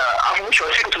wananchi pia, hapo mwisho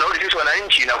wa siku tunarudi sisi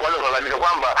wananchi na kuanza kulalamika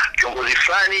kwamba kiongozi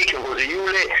fulani, kiongozi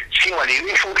yule si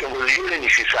mwadilifu, kiongozi yule ni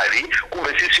fisadi.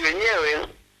 Kumbe sisi wenyewe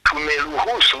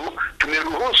tumeruhusu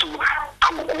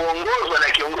kuongozwa na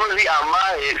kiongozi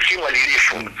ambaye si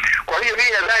mwadilifu. Kwa hiyo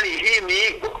mimi nadhani hii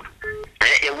miiko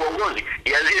ya uongozi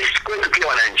ianzie kwetu pia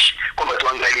wananchi, kwamba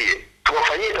tuangalie,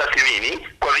 tuwafanyie tathmini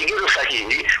kwa vigezo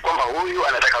sahihi kwamba huyu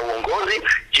anataka uongozi.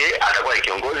 Je, atakuwa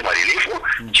kiongozi mwadilifu?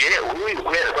 Je, huyu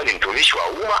kweli alikuwa ni mtumishi wa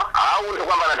umma au ndio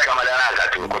kwamba anataka madaraka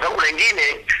tu? Kwa sababu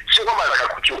wengine sio kwamba anataka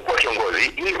kuchukua kiongozi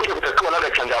ili kuja kutatua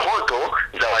labda changamoto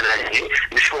za wananchi,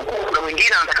 isipokuwa kuna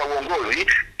mwingine anataka uongozi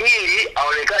ili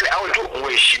aonekane au tu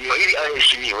mheshimiwa, ili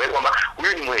aheshimiwe kwamba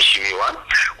huyu ni mheshimiwa.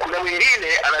 Kuna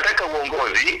mwingine anataka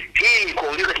uongozi ili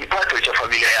kuongeza kipato cha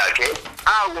familia yake,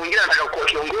 au mwingine anataka kuwa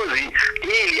kiongozi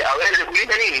ili aweze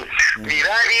kulinda nini,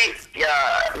 miradi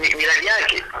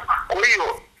yake. Kwa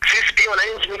hiyo sisi pia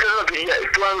wananchi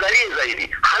tuangalie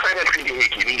zaidi, hasa katika kipindi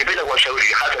hiki. Ningependa kuwashauri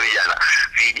hasa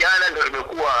vijana ndio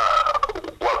tumekuwa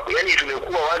yani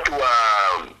tumekuwa watu wa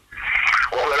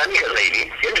kulalamika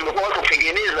zaidi, yani tumekuwa watu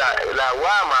kutengeneza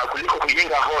lawama kuliko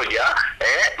kujenga hoja.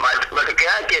 Matokeo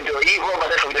yake ndio hivyo,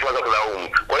 baadaye tunaanza kulaumu.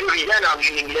 Kwa hiyo vijana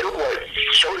ningejaribu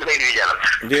kuwashauri zaidi vijana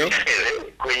ndio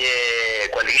kwenye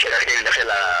kuandikisha katika ile daftari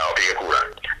la wapiga kura,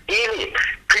 ili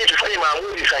kile tufanye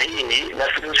maamuzi sahihi na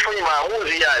tusifanye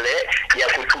maamuzi yale ya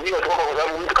kutumia kwa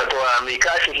sababu mtu katoa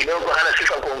mikate kidogo, hana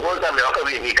sifa kuongoza, amewaka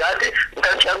mikate,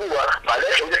 mtachagua,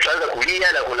 baadaye tutaanza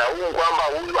kulia na kulaumu kwamba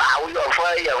huyu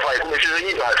hafai, kumbe sisi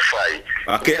wenyewe ndio hatufai.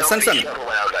 Okay, asante sana.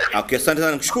 Okay, asante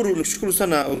sana. Nikushukuru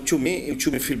sana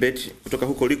uchumi Philbert kutoka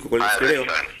huko liko kwa leo.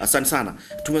 Asante sana.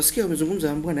 Tumesikia umezungumza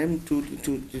bwana, hem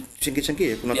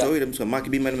changie. Kuna watu wawili mtu Mark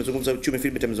Bima amezungumza, uchumi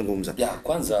Philbert amezungumza.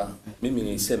 Kwanza mimi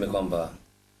niseme kwamba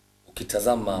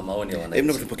ukitazama maoni ya wananchi.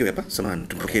 Hebu tupokee hapa. Samahani,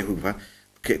 tupokee huyu hapa.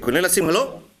 Okay, kuna simu.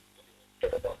 Hello?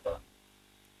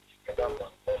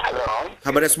 Hello.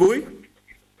 Habari asubuhi.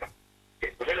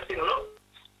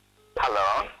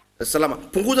 Hello. Salama.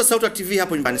 Punguza sauti ya TV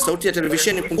hapo nyumbani. Sauti ya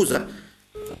televisheni punguza.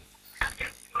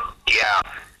 Yeah.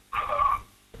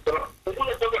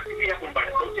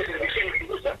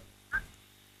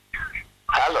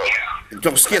 Hello.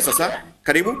 Tunakusikia sasa.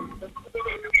 Karibu.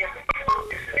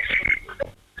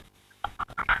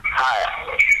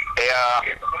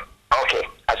 Okay.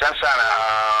 Asante sana.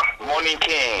 Morning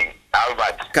King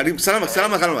Albert. Karibu.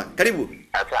 Salama. Karibu.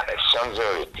 Asante.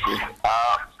 Shanzuri.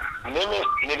 Mimi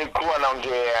nilikuwa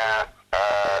naongea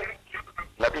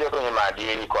napiga kwenye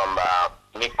maadili kwamba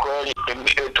ni kweli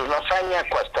tunafanya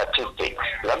kwa statistics.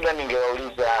 Labda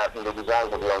ningewauliza ndugu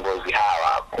zangu viongozi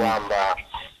hawa kwamba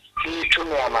hii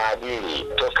tume ya maadili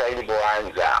toka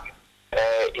ilipoanza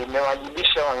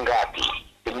imewajibisha wangapi?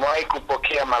 Imewahi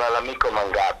kupokea malalamiko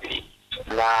mangapi?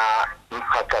 Na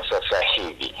mpaka sasa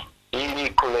hivi, ili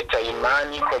kuleta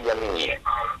imani kwa jamii,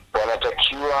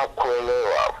 wanatakiwa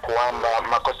kuelewa kwamba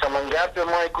makosa mangapi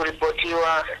yamewahi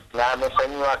kuripotiwa na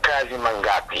amefanyiwa kazi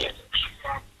mangapi.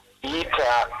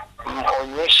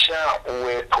 Itaonyesha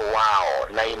uwepo wao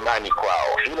na imani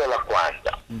kwao. Hilo la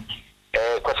kwanza.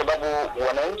 Kwa sababu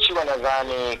wananchi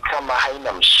wanadhani kama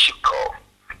haina mshiko,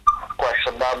 kwa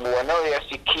sababu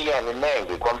wanaoyasikia ni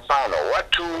mengi. Kwa mfano,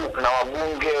 watu na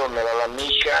wabunge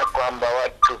wamelalamisha kwamba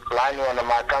watu fulani wana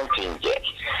maakaunti nje,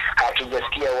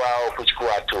 hatujasikia wao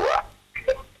kuchukua hatua.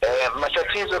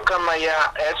 Matatizo kama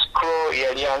ya escrow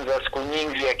yalianza siku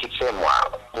nyingi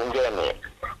yakisemwa bungeni,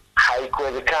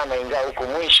 haikuwezekana, ingawa huko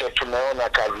mwisho tumeona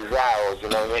kazi zao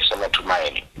zinaonyesha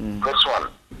matumaini. That's one.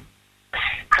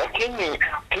 Lakini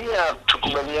pia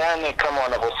tukubaliane kama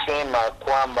wanavyosema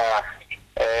kwamba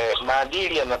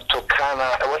maadili yanatokana,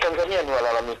 Watanzania ni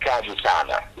walalamikaji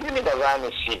sana. Mimi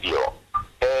nadhani sivyo.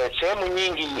 Sehemu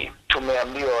nyingi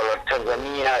tumeambiwa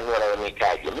Watanzania ni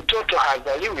walalamikaji. Mtoto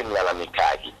hazaliwi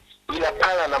mlalamikaji, ila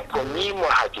pale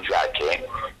anaponyimwa haki zake,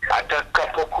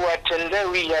 atakapokuwa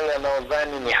tendewi yale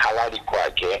anayodhani ni halali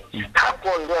kwake,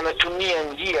 hapo ndo anatumia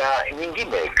njia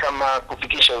nyingine kama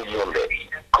kufikisha ujumbe.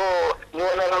 Ni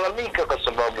wanalalamika kwa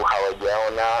sababu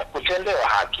hawajaona kutendewa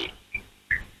haki.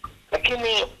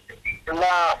 Lakini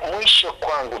la mwisho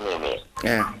kwangu mimi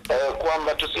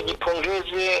kwamba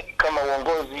tusijipongeze kama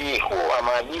uongozi huu wa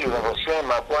maadili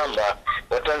unavyosema kwamba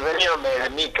Watanzania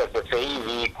wameelimika sasa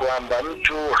hivi kwamba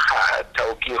mtu hata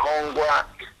ukihongwa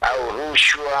au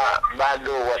rushwa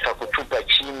bado watakutupa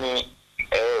chini,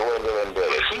 uendelee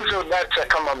mbele. Hizo data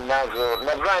kama mnazo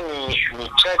nadhani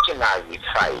ni chache na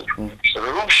hazifai.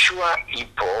 Rushwa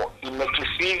ipo,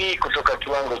 imekithiri kutoka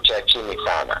kiwango cha chini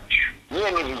sana.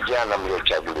 Nyie ni vijana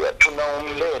mliochaguliwa,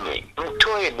 tunaombeni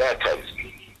mtoe data.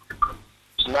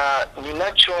 Na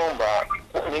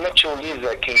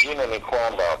ninachouliza kingine ni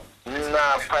kwamba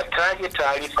mnapataje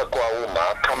taarifa kwa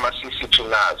umma kama sisi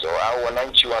tunazo au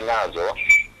wananchi wanazo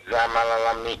za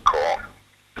malalamiko,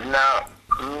 na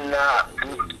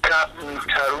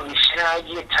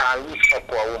mtarudishaje taarifa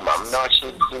kwa umma?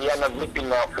 Mnawasiliana vipi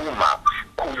na umma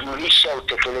kujulisha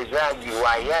utekelezaji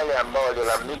wa yale ambao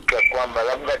walilalamika kwamba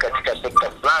labda katika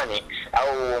sekta fulani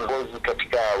au uongozi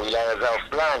katika wilaya zao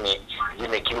fulani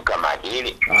zimekiuka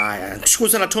maadili? Haya, tushukuru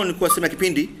sana Tony kwa sema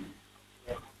kipindi.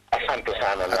 asante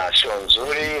sana na show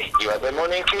nzuri. You are the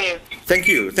morning king. Thank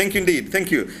you indeed.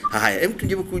 Thank you. Haya,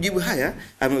 hebu kujibu haya.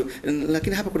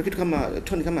 Lakini hapa kuna kitu kama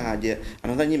Tony kama haja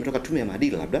anadhani nyinyi mtoka tume ya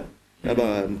maadili labda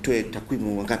mtoe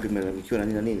takwimu wangapi mmefanikiwa na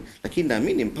nini na nini. Lakini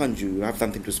naamini Mpanju have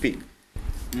something to speak.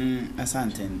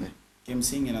 Asante.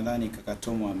 Kimsingi nadhani kaka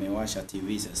Tomo amewasha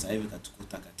TV sasa hivi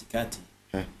katukuta katikati.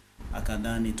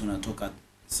 Akadhani tunatoka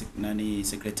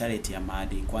secretariat ya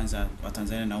maadili. Kwanza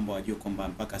Watanzania naomba wajue kwamba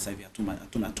mpaka sasa hivi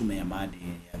hatuna tume ya maadili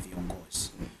ya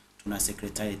viongozi. Tuna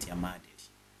secretariat ya maadili.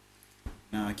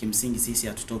 Na kimsingi sisi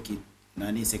hatutoki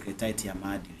secretariat ya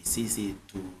maadili. Sisi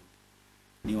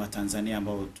ni Watanzania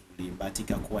ambao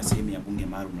tulibahatika kuwa sehemu ya bunge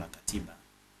maalum la katiba,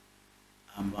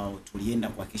 ambao tulienda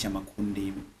kuhakikisha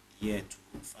makundi yetu.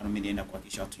 Mfano mimi nilienda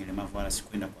kuhakikisha watu walemavu, wala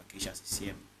sikwenda kuhakikisha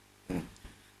CCM.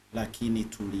 Lakini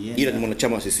tulienda. Ila ni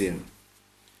mwanachama wa CCM.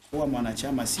 Kuwa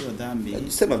mwanachama sio dhambi.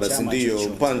 Sema basi ndio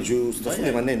Mpanju,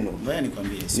 usitafune maneno. Ngoja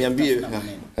nikwambie. Niambie.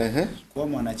 Kuwa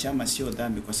mwanachama sio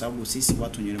dhambi kwa sababu sisi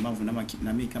watu walemavu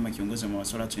na mimi kama kiongozi wa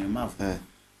masuala ya watu walemavu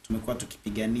tumekuwa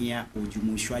tukipigania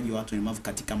ujumuishwaji wa watu walemavu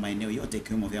katika maeneo yote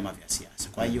ikiwemo vyama vya siasa.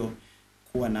 Kwa hiyo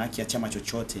kuwa na haki ya chama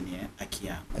chochote ni haki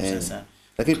yangu. Sasa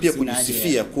lakini pia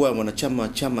kujisifia kuwa mwanachama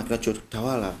chama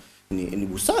kinachotawala ni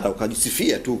busara,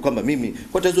 ukajisifia tu kwamba mimi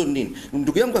kwa tatizo nini.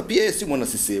 Ndugu yangu pia si mwana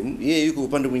CCM, yeye yuko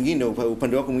upande mwingine,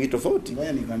 upande wako mwingine tofauti.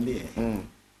 Ngoja nikwambie.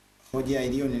 Hoja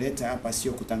iliyonileta hapa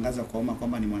sio kutangaza kwa umma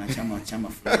kwamba ni mwanachama wa chama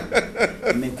fulani.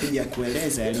 Nimekuja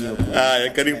kueleza yaliyokuwa.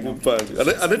 Haya, karibu Mpanju.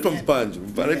 Anaitwa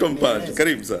Mpanju.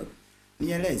 Karibu sana.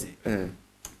 Nieleze.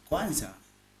 Kwanza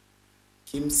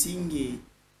kimsingi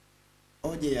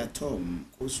hoja ya Tom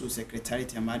kuhusu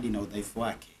secretariat ya maadili na udhaifu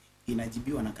wake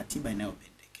inajibiwa na katiba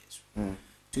inayopendekezwa.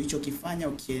 Tulichokifanya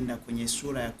ukienda kwenye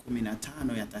sura ya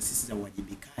 15 ya taasisi za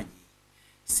uwajibikaji,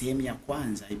 sehemu ya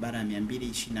kwanza ibara ya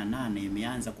 228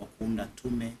 imeanza kwa kuunda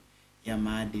tume ya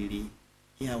maadili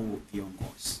ya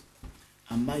viongozi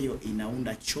ambayo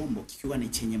inaunda chombo kikiwa ni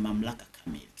chenye mamlaka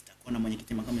kamili. Kitakuwa na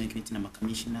mwenyekiti, makamu mwenyekiti na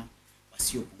makamishna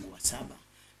wasiopungua 7,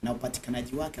 na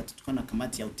upatikanaji wake utatokana na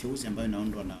kamati ya uteuzi ambayo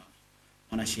inaundwa na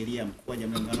mwanasheria mkuu wa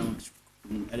Jamhuri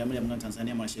ya Muungano wa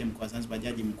Tanzania, mwanasheria mkuu wa Zanzibar,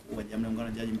 jaji mkuu wa Jamhuri ya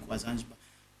Muungano, jaji mkuu wa Zanzibar.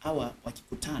 Hawa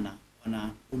wakikutana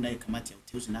wanaunda kamati ya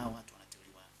uteuzi na hao watu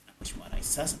wanateuliwa na Mheshimiwa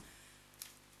Rais. Sasa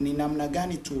ni namna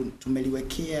gani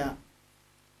tumeliwekea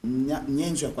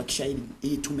nyenzo ya kuhakikisha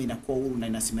hii tume inakuwa huru na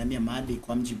inasimamia maadili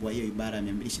kwa mjibu wa hiyo ibara ya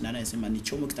 228 inasema ni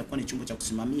chombo kitakuwa ni chombo cha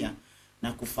kusimamia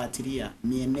na kufuatilia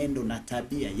mienendo na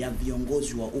tabia ya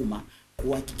viongozi wa umma,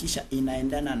 kuhakikisha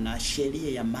inaendana na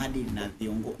sheria ya maadili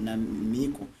na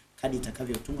miiko kadi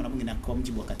itakavyotungwa na bunge na kwa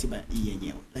mjibu wa katiba hii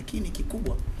yenyewe. Lakini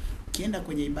kikubwa kienda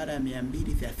kwenye ibara ya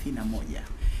 231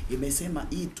 imesema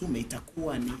hii tume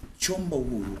itakuwa ni chombo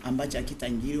huru ambacho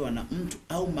hakitaingiliwa na mtu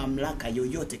au mamlaka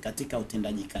yoyote katika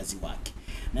utendaji kazi wake.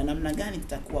 Na namna gani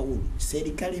kitakuwa huru?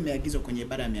 Serikali imeagizwa kwenye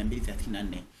ibara ya 234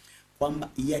 kwamba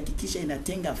ihakikisha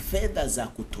inatenga fedha za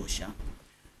kutosha,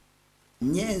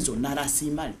 nyenzo na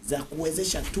rasilimali za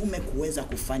kuwezesha tume kuweza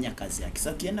kufanya kazi yake.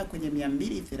 Sasa kienda kwenye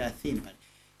 230 pale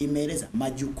imeeleza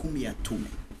majukumu ya tume: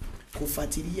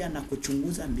 kufuatilia na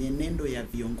kuchunguza mienendo ya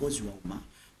viongozi wa umma,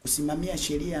 kusimamia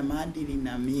sheria ya maadili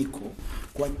na miiko,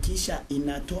 kuhakikisha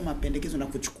inatoa mapendekezo na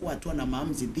kuchukua hatua na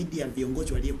maamuzi dhidi ya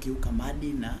viongozi waliokiuka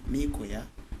maadili na miiko ya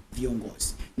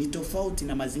viongozi. Ni tofauti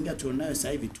na mazingira tulionayo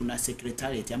sasa hivi, tuna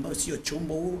secretariat ambayo sio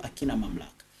chombo huru, akina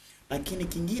mamlaka. Lakini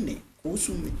kingine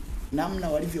kuhusu namna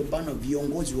walivyobanwa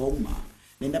viongozi wa umma,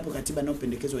 nendapo katiba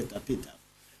inayopendekezwa itapita.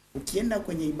 Ukienda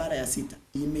kwenye ibara ya 6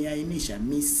 imeainisha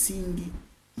misingi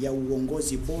ya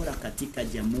uongozi bora katika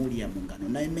Jamhuri ya Muungano,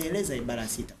 na imeeleza ibara ya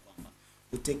 6 kwamba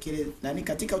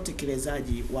katika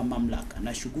utekelezaji wa mamlaka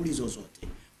na shughuli zozote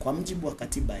kwa mjibu wa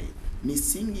katiba hii,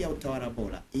 misingi ya utawala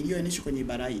bora iliyoainishwa kwenye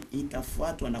ibara hii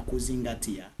itafuatwa na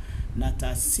kuzingatia na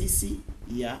taasisi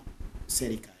ya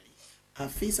serikali,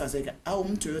 afisa wa serikali au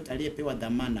mtu yoyote aliyepewa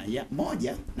dhamana ya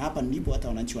moja, na hapa ndipo hata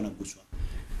wananchi wanaguswa,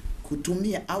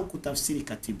 kutumia au kutafsiri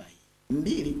katiba hii.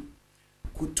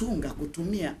 2,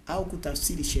 kutumia au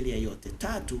kutafsiri sheria yote.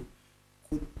 3,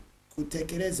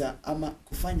 kutekeleza ama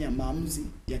kufanya maamuzi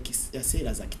ya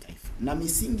sera za kitaifa. Na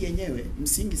misingi yenyewe,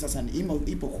 msingi sasa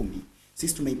ipo 10.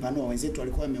 Sisi tumeipanua, wenzetu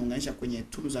walikuwa wameunganisha kwenye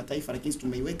tunu za taifa, lakini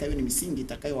tumeiweka hiyo ni misingi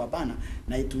itakayowabana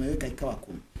na tumeiweka ikawa 10.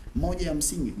 Moja ya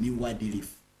msingi ni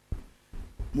uadilifu.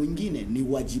 Mwingine ni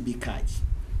uwajibikaji.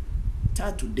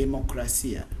 3,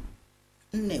 demokrasia.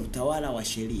 4, utawala wa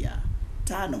sheria.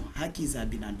 5, haki za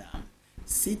binadamu.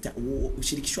 6,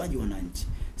 ushirikishwaji wa wananchi.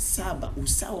 7,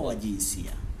 usawa wa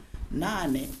jinsia.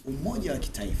 8, umoja wa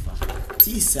kitaifa.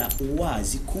 9,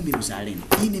 uwazi. 10, uzalendo.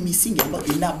 Hii ni misingi ambayo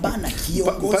inabana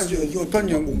kiongozi yoyote.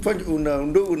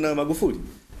 Una Magufuli?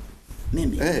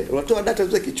 Mimi unatoa data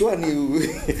zote kichwani.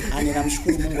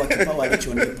 Ninamshukuru Mungu akipawa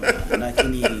alichonipa,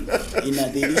 lakini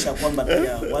inadhihirisha kwamba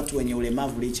pia watu wenye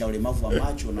ulemavu, licha ulemavu wa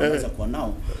macho unaweza kuwa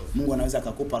nao, Mungu anaweza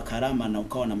akakupa karama na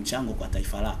ukawa na mchango kwa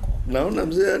taifa lako. Naona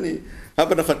mzee, yani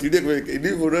hapa nafuatilia kwa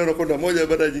ndivyo unaona kwenda moja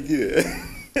baada ya nyingine.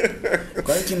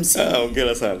 Kwa hiyo kimsingi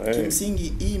hongera sana.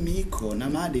 Kimsingi hii miiko na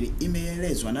maadili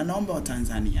imeelezwa, na naomba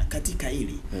Watanzania katika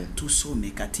hili tusome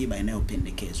katiba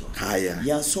inayopendekezwa.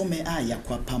 Yasome haya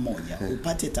kwa pamoja,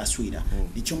 upate taswira.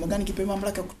 Ni chombo gani kipewa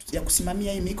mamlaka ya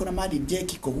kusimamia hii miiko na maadili? Je,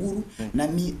 kiko huru? Na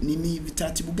ni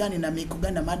taratibu gani na miiko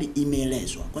gani na maadili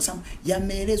imeelezwa? Kwa sababu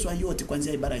yameelezwa yote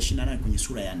kuanzia ibara ya 28 kwenye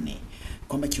sura ya 4.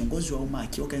 Kwamba kiongozi wa umma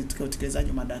akiwa katika utekelezaji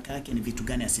wa madaraka yake ni vitu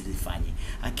gani asifanye.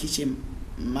 Hakikishe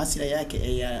maslahi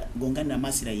yake ya gongana na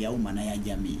maslahi ya umma na ya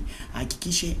jamii.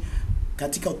 Hakikishe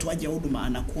katika utoaji wa huduma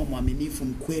anakuwa mwaminifu,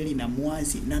 mkweli na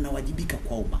mwazi na anawajibika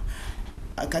kwa umma.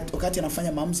 Wakati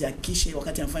anafanya maamuzi, hakikishe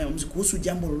wakati anafanya maamuzi kuhusu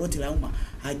jambo lolote la umma,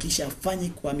 hakikisha afanye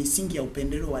kwa misingi ya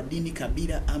upendeleo wa dini,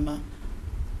 kabila ama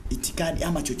itikadi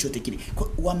ama chochote kile.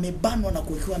 Wamebanwa na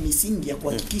kuwekewa misingi ya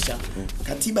kuhakikisha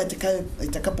katiba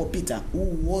itakapopita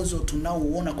huu uozo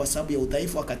tunaouona kwa sababu ya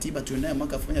udhaifu wa katiba tulionayo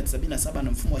mwaka 1977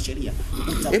 na mfumo wa sheria.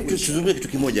 Hebu tuzungumzie kitu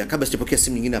kimoja kabla sijapokea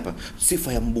simu nyingine hapa.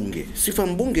 Sifa ya mbunge. Sifa ya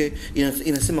mbunge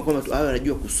inasema kwamba awe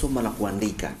anajua kusoma na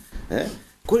kuandika.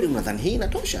 Kweli unadhani hii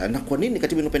inatosha? Na kwa nini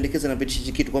katiba inapendekeza na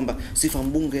petition kitu kwamba sifa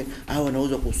mbunge au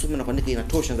anaweza kusoma na kuandika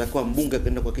inatosha za kwa mbunge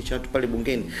kwenda kuhakikisha watu pale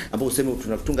bungeni ambao useme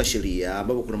tunatunga sheria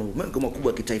ambapo kuna mambo mengi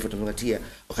makubwa ya kitaifa tunazingatia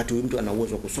wakati mtu ana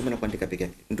uwezo wa kusoma na kuandika pekee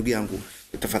yake? Ndugu yangu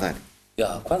tafadhali.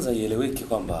 Kwanza ieleweke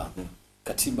kwamba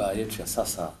katiba yetu ya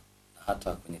sasa na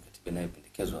hata kwenye katiba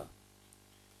inayopendekezwa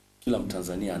kila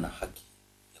Mtanzania ana haki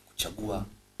ya kuchagua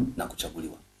na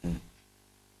kuchaguliwa.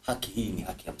 Haki hii ni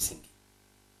haki ya msingi.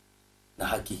 Na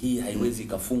haki hii haiwezi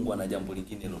kafungwa na jambo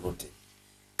lingine lolote.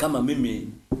 Kama mimi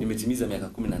nimetimiza miaka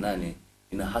 18,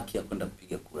 nina haki ya kwenda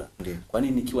kupiga kura. Kwa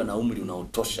nini nikiwa na umri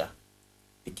unaotosha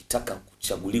nikitaka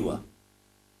kuchaguliwa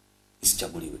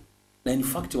isichaguliwe? Na in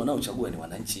fact wanaochagua ni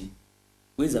wananchi.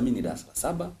 Weza mimi ni darasa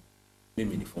la 7,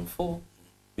 mimi ni form 4,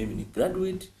 mimi ni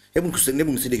graduate. Hebu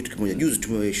nisaidie kitu kimoja. Juzi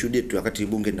tumeshuhudia tu wakati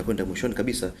bunge linakwenda mwishoni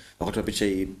kabisa, wakati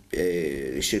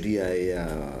tunapitisha sheria ya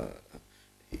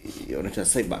wanaita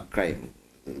cyber crime,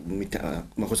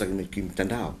 makosa ya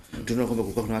kimtandao. Tunaona kwamba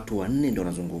kulikuwa kuna watu 4 ndio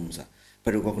wanazungumza.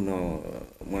 Pale kulikuwa kuna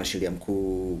mwanasheria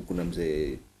mkuu, kuna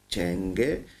mzee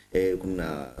Chenge,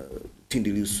 kuna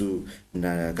Tindilisu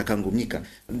na Kakangu Mnyika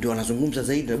ndio wanazungumza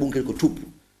zaidi na bunge liko tupu.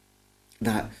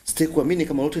 Na sitakuamini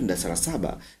kama wote ni darasa la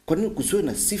 7, kwa nini kusiwe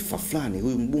na sifa fulani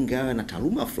huyu mbunge awe na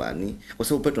taaluma fulani? Kwa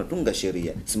sababu pale tunatunga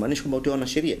sheria, simaanishi kwamba wote wana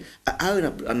sheria, awe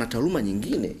na taaluma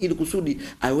nyingine ili kusudi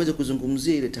aweze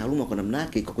kuzungumzia ile taaluma kwa namna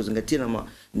yake kwa kuzingatia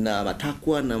na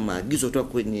matakwa na maagizo kutoka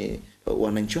kwenye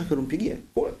wananchi wake walompigia.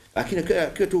 Lakini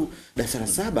akiwa tu darasa la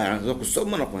 7 anaanza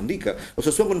kusoma na kuandika,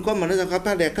 usasi wangu ni kwamba anaweza kaa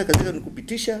pale akakaa katika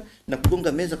kupitisha na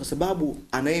kugonga meza kwa sababu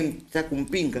anayemtaka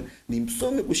kumpinga ni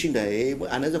msomi kushinda yeye,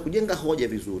 anaweza kujenga hoja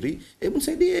vizuri. Hebu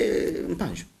nisaidie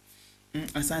Mpanjo.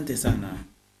 Asante sana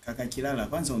kaka Kilala,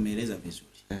 kwanza umeeleza vizuri.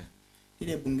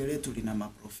 Ile bunge letu lina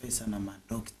maprofesa na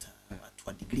madokta, watu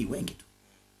wa degree wengi tu.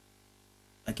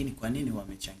 Lakini kwa nini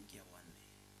wamechangia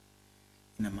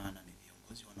 4? Ina maana ni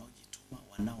viongozi wanaojituma,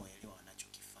 wanaoelewa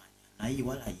wanachokifanya. Na hii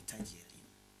wala haihitaji elimu.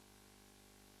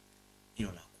 Hilo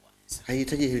la kwanza.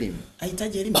 Haihitaji elimu.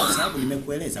 Haihitaji elimu kwa sababu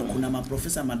nimekueleza kuna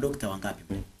maprofesa madokta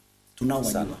wangapi?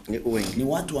 Tunaowajua. Ni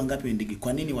watu wangapi wengi?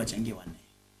 Kwa nini wachangie 4?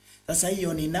 Sasa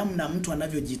hiyo ni namna mtu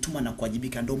anavyojituma na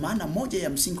kuwajibika. Ndio maana moja ya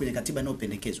msingi kwenye katiba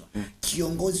inayopendekezwa,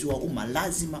 kiongozi wa umma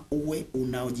lazima uwe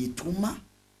unaojituma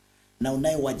na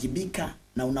unayewajibika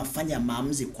na unafanya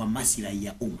maamuzi kwa maslahi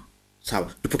ya umma.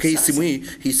 Sawa. Tupokee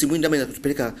hii simu ndio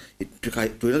inatupeleka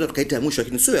tunaweza tukaita ya mwisho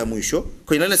lakini sio ya mwisho.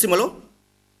 Kwa nini simu leo?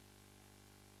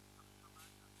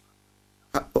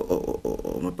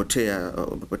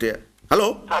 Umepotea.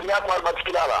 Halo? Hali yako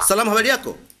Albatikilala? Salamu, habari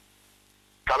yako?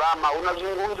 Salama,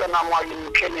 unazungumza na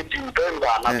Mwalimu Kenneth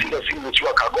Mpemba na pia simu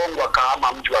nikiwa Kagongwa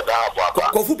kama mji wa dhahabu hapa.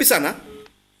 Kwa ufupi sana.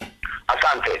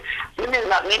 Asante. Mimi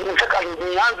nataka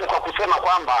nianze kwa kusema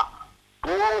kwamba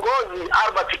uongozi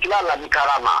Albatikilala ni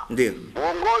karama. Ndio.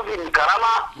 Uongozi ni karama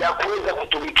ya kuweza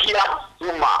kutumikia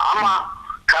umma ama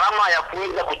karama ya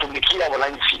kuweza kutumikia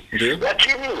wananchi.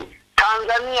 Lakini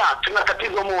Tanzania tuna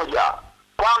tatizo moja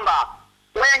kwamba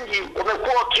wengi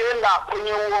wamekuwa wakienda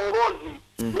kwenye uongozi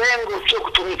lengo sio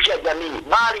kutumikia jamii,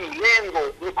 bali lengo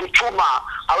ni kuchuma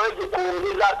aweze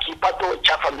kuongeza kipato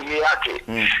cha familia yake.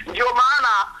 Ndio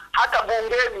maana hata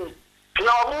bungeni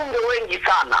tuna wabunge wengi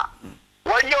sana.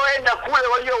 Walioenda kule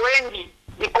walio wengi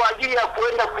ni kwa ajili ya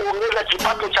kuenda kuongeza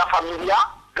kipato cha familia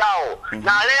zao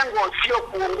na lengo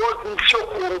sio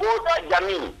kuongoza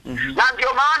jamii. Na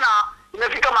ndio maana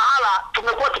imefika mahala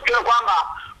tumekuwa tukiona kwamba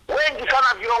wengi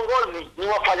sana viongozi ni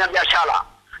wafanyabiashara,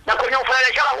 na kwenye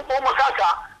ufanyabiashara huko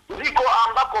sasa ndiko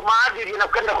ambako maadili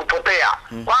yanakwenda kupotea,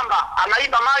 kwamba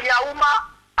anaiba mali ya umma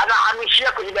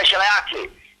anahamishia kwenye biashara yake,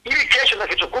 ili kesho na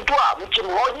kichukutwa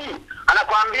mkimhoji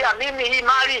anakuambia mimi hii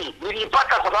mali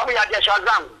nilipata kwa sababu ya biashara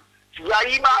zangu,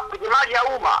 sijaiba kwenye mali ya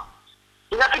umma.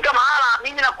 Inafika mahala,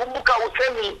 mimi nakumbuka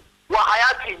usemi wa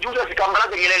hayati Julius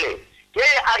Kambarage Nyerere.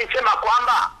 Yeye alisema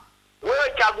kwamba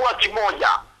wewe chagua kimoja,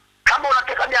 kama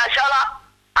unataka biashara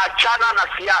achana na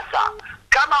siasa,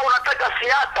 kama unataka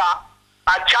siasa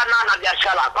achana na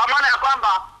biashara. Kwa maana ya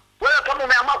kwamba wewe kama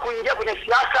umeamua kuingia kwenye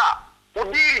siasa,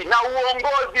 udili na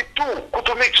uongozi tu,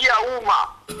 kutumikia umma.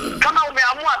 Kama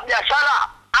umeamua biashara,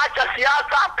 acha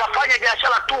siasa, kafanya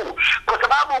biashara tu, kwa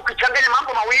sababu ukichanganya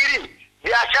mambo mawili,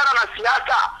 biashara na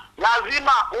siasa,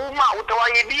 lazima umma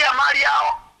utawaibia mali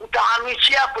yao,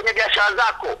 utahamishia kwenye biashara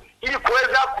zako ili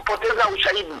kuweza kupoteza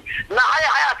ushahidi. Na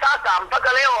haya sasa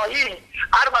mpaka leo hii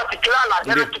Albert Kilala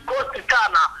yanatukosti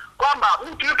sana, kwamba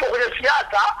mtu yupo kwenye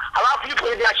siasa halafu yupo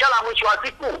kwenye biashara, mwisho wa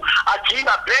siku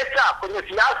akiiba pesa kwenye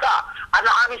siasa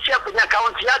anahamishia kwenye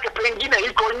akaunti yake, pengine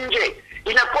iko nje.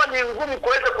 Inakuwa ni ngumu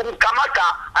kuweza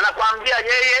kumkamata, anakuambia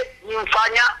yeye ni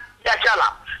mfanya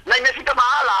biashara. Na imefika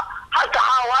mahala hata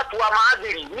hao watu wa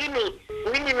maadili,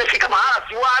 mimi imefika mahala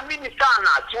siwaamini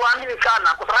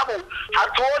sana, kwa sababu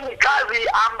hatuoni kazi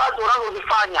ambazo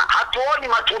wanazozifanya, hatuoni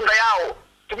matunda yao.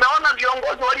 Tumeona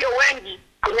viongozi walio wengi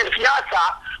kwenye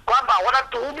siasa kwamba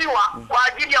wanatuhumiwa kwa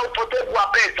ajili ya upotevu wa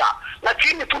pesa,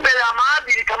 lakini tume ya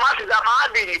maadili, kamati za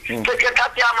maadili,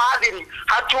 sekretariati ya maadili,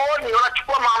 hatuoni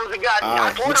wanachukua maamuzi gani,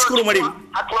 hatuoni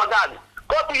hatua gani.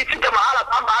 Kwa tuifika mahala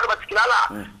kwamba Albert Kilala,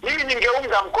 mimi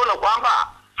ningeunga mkono kwamba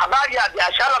habari ya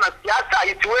biashara na siasa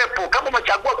isiwepo. Kama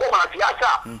umechagua kuwa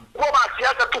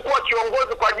mwanasiasa tu, kuwa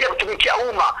kiongozi kwa ajili ya kutumikia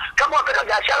umma. Kama unataka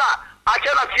biashara,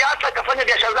 achana na siasa, kafanya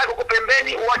biashara zako huko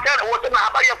pembeni, uachane na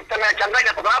habari ya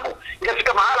kuchanganya, kwa sababu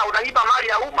inafika mahala unaiba mali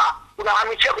ya umma,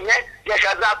 unahamishia kwenye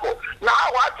biashara zako. Na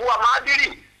hao watu wa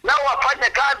maadili nao wafanye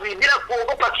kazi bila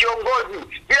kuogopa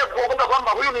kiongozi, bila kuogopa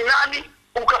kwamba huyu ni nani,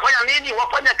 ukafanya nini.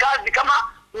 Wafanye kazi kama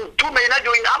tume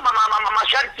ama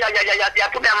masharti ya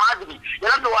tume ya maadili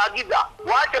yanavyoagiza.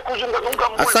 Waache kuzunguka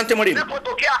mbele. Asante mwalimu.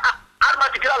 Inapotokea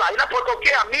Albert Kilala,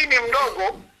 inapotokea mimi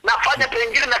mdogo nafanya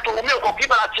pengine natuhumiwa kwa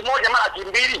kuiba $100,000 mara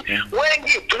 $200,000,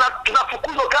 wengi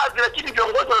tunafukuzwa kazi, lakini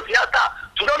viongozi wa siasa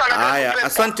tunaona na haya.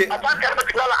 Asante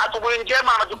Albert Kilala, asubuhi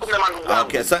njema, majukumu mema ndugu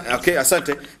yangu. Okay,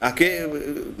 asante.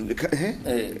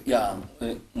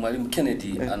 Mwalimu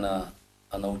Kennedy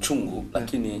ana uchungu,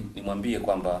 lakini nimwambie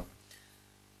kwamba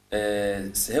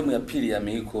sehemu ya pili ya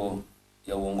miiko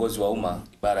ya uongozi wa umma,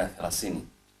 ibara ya 30,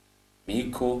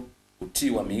 miiko, utii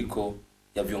wa miiko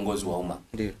ya viongozi wa umma,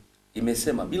 ndio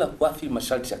imesema bila kuathiri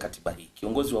masharti ya katiba hii,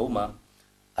 kiongozi wa umma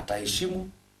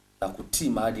ataheshimu na kutii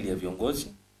maadili ya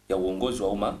viongozi ya uongozi wa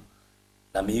umma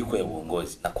na miiko ya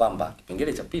uongozi, na kwamba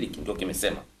kipengele cha pili ndio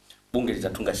kimesema bunge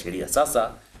litatunga sheria.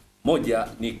 Sasa moja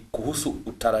ni kuhusu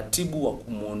utaratibu wa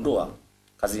kumuondoa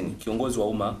kazini kiongozi wa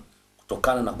umma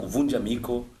kutokana na kuvunja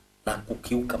miiko na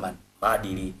kukiuka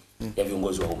maadili ya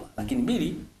viongozi wa umma. Lakini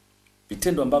mbili,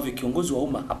 vitendo ambavyo kiongozi wa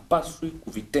umma hapaswi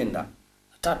kuvitenda.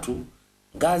 Na tatu,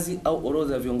 ngazi au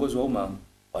orodha ya viongozi wa umma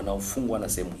wanaofungwa na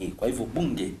sehemu hii. Kwa hivyo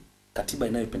bunge, katiba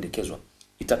inayopendekezwa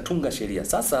itatunga sheria.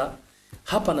 Sasa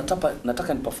hapa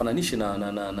nataka nipafananishe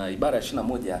na ibara ya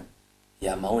 21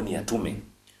 ya maoni ya tume.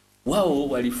 Wao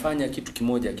walifanya kitu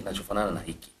kimoja kinachofanana na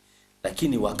hiki,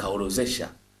 lakini wakaorozesha,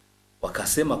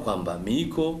 wakasema kwamba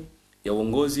miiko ya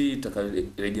uongozi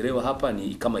itakayorejelewa hapa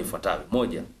ni kama ifuatavyo: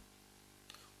 moja,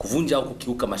 kuvunja au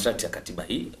kukiuka masharti ya katiba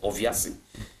hii, obviously.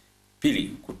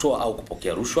 Pili, kutoa au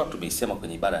kupokea rushwa, tumeisema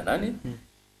kwenye ibara ya 8.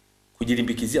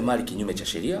 Kujilimbikizia mali kinyume cha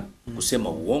sheria, kusema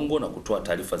uongo na kutoa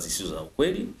taarifa zisizo za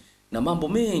ukweli, na mambo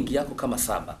mengi yako kama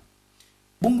 7.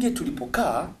 Bunge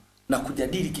tulipokaa na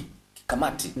kujadili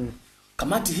kamati,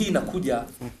 kamati hii inakuja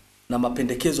na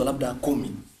mapendekezo labda 10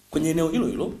 kwenye eneo hilo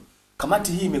hilo.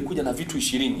 Kamati hii imekuja na vitu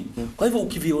 20. Kwa hivyo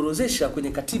ukiviorozesha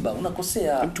kwenye katiba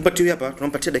unakosea. Tumpatie hapa,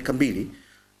 tunampatia dakika 2.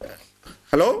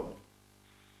 Hello?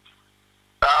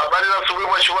 Habari za asubuhi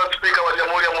Mheshimiwa Spika wa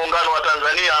Jamhuri ya Muungano wa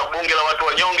Tanzania, bunge la watu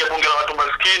wanyonge, bunge la watu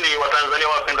maskini wa Tanzania,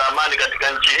 wapenda amani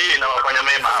katika nchi hii na wafanya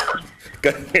mema hapa.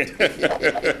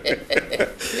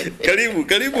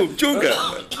 Karibu mchunga.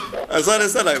 Asante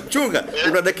sana mchunga.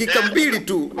 Una dakika 2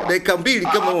 tu, dakika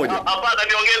 2 kama moja. Hapana,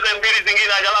 niongeze 2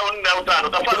 zingine angalau 4 au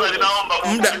 5. Tafadhali naomba.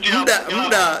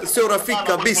 Muda sio rafiki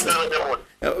kabisa.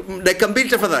 Dakika 2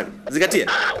 tafadhali.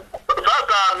 Zingatia.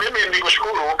 Sasa mimi nikushukuru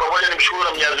kushukuru pamoja nimshukuru na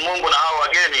Mwenyezi Mungu na hao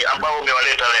wageni ambao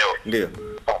umewaleta leo. Ndio.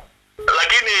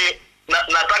 Lakini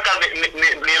nataka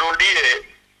nirudie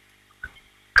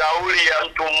kauli ya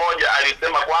mtu mmoja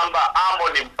alisema kwamba Amo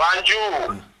ni mpanju,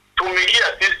 tumikia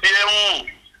CCM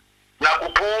na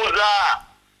kupuuza.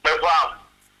 Umefahamu?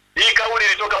 Hii kauli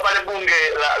ilitoka pale bunge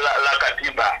la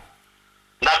Katiba.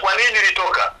 Na kwa nini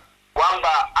ilitoka?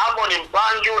 Kwamba Amo ni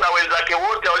mpanju na wenzake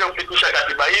wote waliopitisha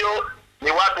katiba hiyo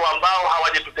ni watu ambao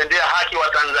hawajitutendea haki wa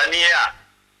Tanzania.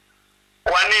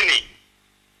 Kwa nini?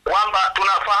 Kwamba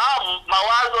tunafahamu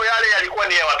mawazo yale yalikuwa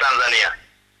ni ya Watanzania.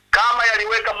 Kama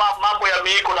yaliweka mambo ya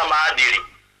miiko na maadili.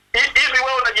 Hivi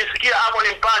wewe unajisikia Amo ni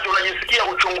mpanju, unajisikia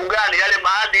uchungu gani yale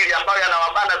maadili ambayo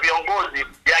yanawabana viongozi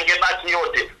yangebaki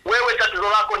yote? Wewe tatizo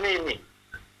lako nini?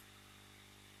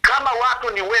 Kama watu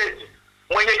ni wezi,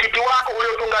 mwenyekiti wako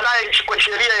uliotunga naye kwa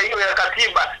sheria hiyo ya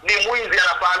katiba ni mwizi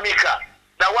anafahamika.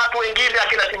 Na watu wengine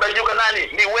akina Tibaijuka nani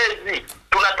ni wezi.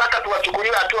 Tunataka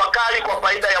tuwachukulie hatua kali kwa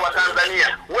faida ya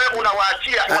Watanzania. Wewe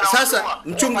unawaachia sasa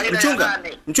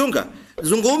mchunga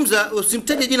zungumza,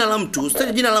 usimtaje jina la mtu,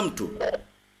 usitaje jina la mtu.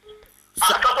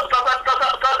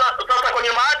 Sasa kwenye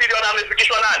maadili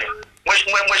wanamefikishwa nani?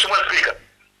 Mheshimiwa Spika.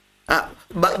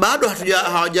 Bado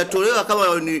hawajatolewa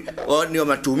kama ni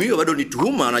matumio, bado ni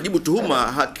tuhuma, wanajibu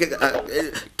tuhuma.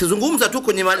 Tuzungumza tu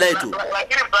kwenye mada yetu.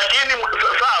 Lakini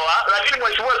sawa, lakini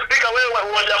Mheshimiwa Spika, wewe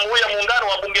wa Jamhuri ya Muungano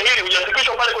wa bunge hili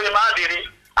hujafikishwa pale kwenye maadili.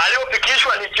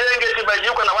 Aliyofikishwa ni Chenge,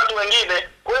 Tibaijuka na watu wengine.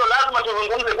 Kwa hiyo lazima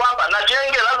tuzungumze kwamba na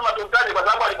Chenge lazima tumtaje kwa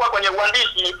sababu alikuwa kwenye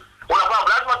uandishi. Unafahamu,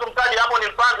 lazima tumtaje hapo ni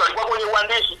mpanzo, alikuwa kwenye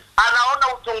uandishi. Anaona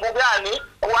uchungu gani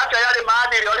kuacha yale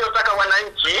maadili waliotaka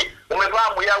wananchi,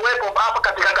 umefahamu, yawepo hapa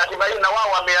katika katiba hii na wao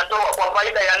wameyatoa kwa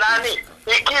faida ya nani?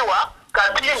 Ikiwa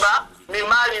katiba ni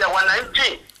mali ya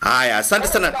wananchi. Haya, asante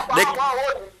sana.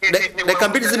 Dakika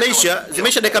mbili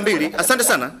zimeisha dakika mbili.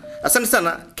 Asante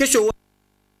sana. Kesho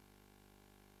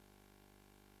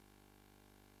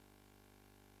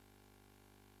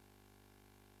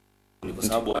kwa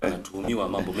sababu anatuhumiwa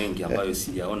mambo mengi ambayo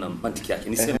sijaona mantiki yake.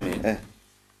 Niseme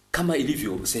kama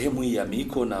ilivyo sehemu hii ya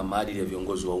miiko na maadili ya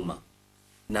viongozi wa umma,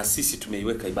 na sisi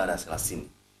tumeiweka ibara ya 30.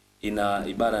 Ina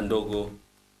ibara ndogo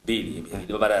 2,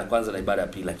 ibara ya kwanza na ibara ya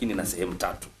pili, lakini na sehemu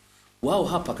 3. Wao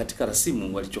hapa katika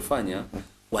rasimu walichofanya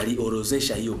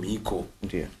waliorozesha hiyo miiko.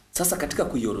 Ndio. Sasa katika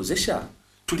kuiorozesha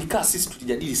tulikaa sisi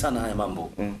tulijadili sana haya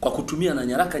mambo kwa kutumia na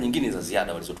nyaraka nyingine za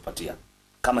ziada walizotupatia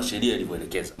kama sheria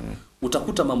ilivyoelekeza.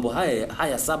 Utakuta mambo haya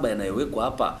 7 yanayowekwa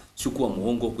hapa, sio kuwa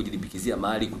muongo, kujilipikizia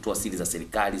mali, kutoa siri za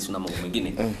serikali, sio na mambo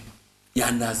mengine.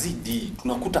 Yanazidi.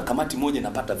 Tunakuta kamati moja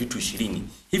inapata vitu 20.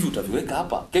 Hivi utaviweka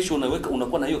hapa? Kesho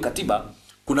unakuwa na hiyo katiba.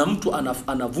 Kuna mtu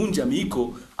anavunja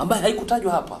miiko ambaye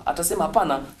haikutajwa hapa. Atasema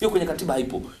hapana, hiyo kwenye katiba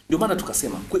haipo. Ndio maana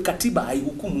tukasema katiba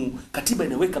haihukumu, katiba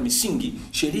inaweka misingi,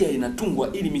 sheria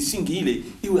inatungwa ili misingi ile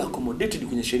iwe accommodated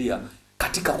kwenye sheria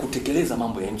katika kutekeleza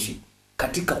mambo ya nchi,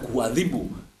 katika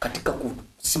kuadhibu, katika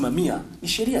kusimamia ni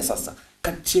sheria. Sasa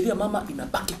sheria mama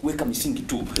inabaki kuweka misingi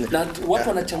tu, na watu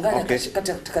wanachanganya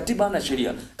kati katiba na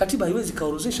sheria. Katiba haiwezi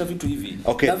kaorozesha vitu hivi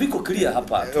na viko clear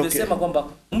hapa. Tumesema kwamba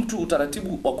mtu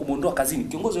utaratibu wa kumuondoa kazini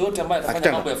kiongozi yote ambaye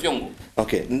anafanya mambo ya fyongo.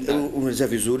 Umeelezea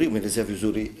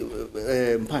vizuri.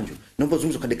 Mpanjo, naomba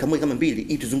zungumza kwa dakika moja kama mbili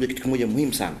ili tuzungumze kitu kimoja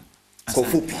muhimu sana kwa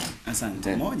ufupi.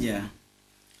 Asante. Moja,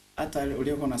 hata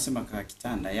uliokuwa unasema kwa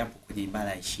kitanda yapo kwenye ibara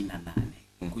ya 28.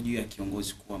 Kujua ya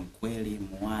kiongozi kuwa mkweli,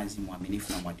 muwazi,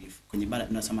 mwaminifu na mwadilifu. Kwenye ibara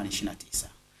tunasema ni 29.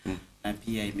 Na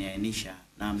pia imeainisha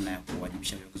namna ya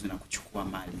kuwajibisha viongozi na kuchukua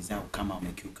mali zao kama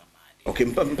wamekiuka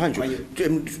maadili. Mpanjo,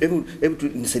 hebu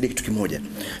nisaidie kitu kimoja.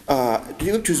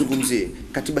 Tuzungumzie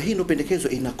katiba hii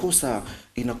inayopendekezwa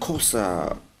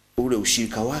inakosa ule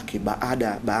ushirika wake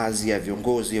baadhi ya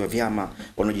viongozi wa vyama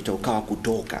wanaojitaukawa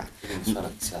kutoka.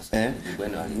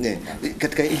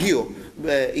 Katika hiyo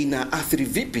inaathiri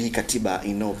vipi hii katiba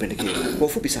inayopendekezwa? Kwa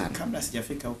ufupi sana. Kabla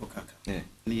sijafika huko kaka.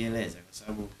 Nieleze kwa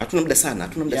sababu hatuna muda sana.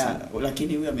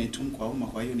 Lakini huyu ametumwa kwa umma,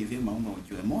 kwa hiyo ni vyema umma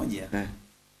ujue. Moja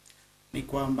ni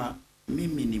kwamba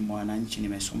mimi ni mwananchi,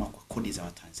 nimesoma kwa kodi za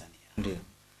Watanzania. Ndio.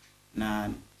 Na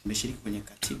nimeshiriki kwenye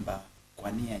katiba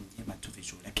kwa nia njema tu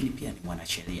vizuri, lakini pia ni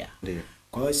mwanasheria. Ndio.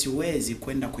 Kwa hiyo siwezi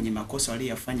kwenda kwenye makosa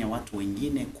waliyofanya watu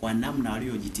wengine kwa namna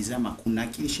waliojitizama kuna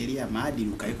kile sheria maadili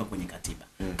ukaweka kwenye katiba.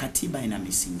 Katiba ina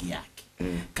misingi yake.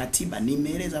 Katiba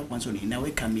nimeeleza mwanzo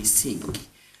inaweka misingi.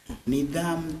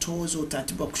 Nidhamu, tozo,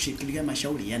 utaratibu wa kushikilia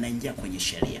mashauri yanaingia kwenye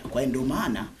sheria. Kwa hiyo ndio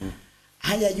maana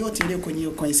haya yote leo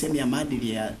kwenye sehemu ya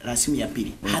maadili ya rasimu ya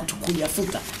pili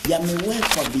hatukuyafuta,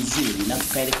 yamewekwa vizuri na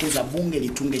tukaelekeza bunge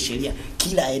litunge sheria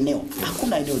kila eneo.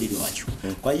 Hakuna eneo lililoachwa.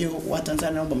 Kwa hiyo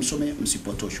Watanzania naomba msome,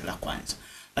 msipotoshwe, la kwanza.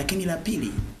 Lakini la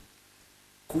pili,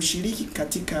 kushiriki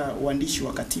katika uandishi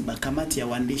wa katiba, kamati ya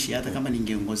waandishi, hata kama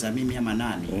ningeongoza mimi ama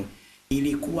nani,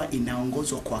 ilikuwa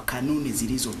inaongozwa kwa kanuni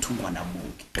zilizotungwa na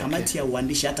bunge. Kamati ya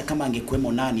uandishi, hata kama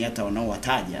angekuwemo nani hata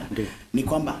wanaowataja, ni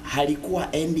kwamba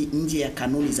halikuwa endi nje ya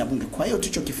kanuni za bunge. Kwa hiyo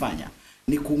tulichokifanya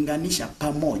ni kuunganisha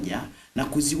pamoja na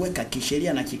kuziweka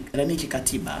kisheria na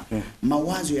kikatiba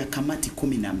mawazo ya kamati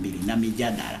 12 na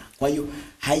mijadala. Kwa hiyo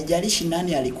haijalishi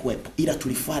nani alikuwepo, ila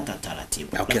tulifuata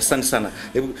taratibu. Okay, asante sana.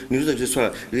 Hebu niulize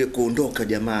swala ile kuondoka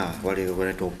jamaa wale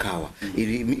wanaitwa Ukawa.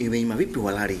 Imeima vipi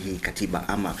walali hii katiba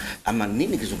ama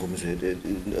nini kizungumzwe?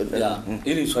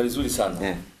 Hili swali zuri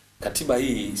sana. Katiba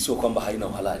hii sio kwamba haina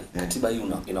uhalali. Katiba hii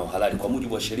ina uhalali kwa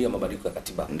mujibu wa sheria mabadiliko ya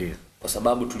katiba. Ndiyo. Kwa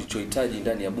sababu tulichohitaji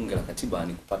ndani ya bunge la katiba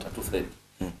ni kupata two-thirds.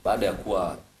 Baada ya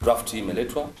kuwa draft hii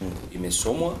imeletwa,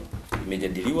 imesomwa,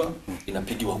 imejadiliwa,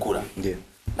 inapigiwa kura. Ndiyo.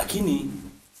 Lakini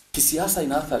kisiasa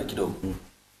ina athari kidogo.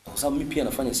 Kwa sababu mimi pia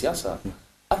nafanya siasa,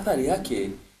 athari yake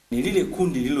ni lile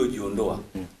kundi lililojiondoa.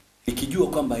 Likijua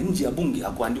kwamba nje ya bunge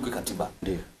hakuandikwi katiba.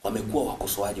 Ndiyo. Wamekuwa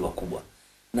wakosoaji wakubwa.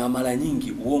 Na mara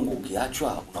nyingi uongo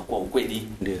ukiachwa unakuwa ukweli.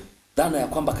 Ndiyo. Dhana ya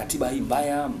kwamba katiba hii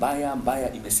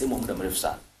mbaya imesemwa muda mrefu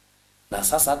sana. Na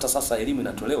hata sasa elimu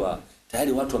inatolewa,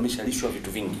 tayari watu wameshalishwa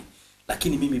vitu vingi.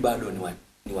 Lakini mimi bado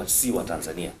ni wasi wa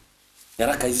Tanzania.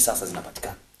 Nyaraka hizi sasa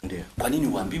zinapatikana. Ndiyo. Kwa nini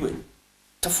uambiwe?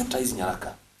 Tafuta hizi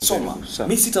nyaraka. Soma.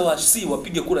 Mimi sitawasi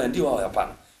wapige kura ndio wao,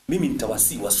 hapana. Mimi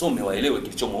nitawasi wasome, waelewe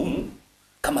kilichomo humu.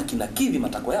 Kama kinakidhi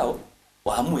matakwa yao,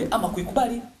 waamue ama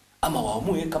kuikubali ama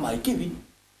waamue kama haikidhi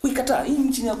kuikataa. Hii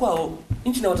nchi ni ya kwao,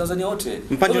 nchi na Watanzania wote.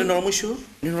 Mpanjo, neno la mwisho?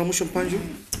 Neno la mwisho Mpanjo?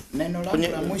 Neno langu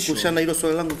la mwisho kuhusiana na hilo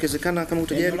swali langu ikiwezekana kama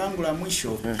utajali. Neno langu la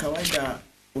mwisho, kawaida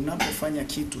unapofanya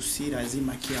kitu si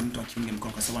lazima kila mtu akiunge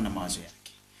mkono kwa sababu ana mawazo yake.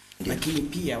 Lakini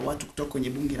pia watu kutoka kwenye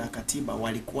bunge la katiba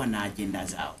walikuwa na agenda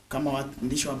zao. Kama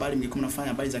waandishi wa habari mlikuwa mnafanya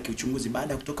habari za kiuchunguzi,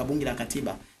 baada ya kutoka bunge la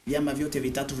katiba, vyama vyote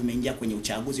vitatu vimeingia kwenye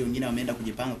uchaguzi, wengine wameenda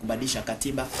kujipanga kubadilisha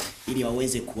katiba ili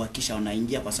waweze kuhakikisha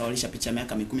wanaingia, kwa sababu walishapicha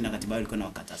miaka 10 na katiba ilikuwa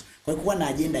inawakataza. Kwa hiyo kulikuwa na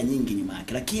agenda nyingi nyuma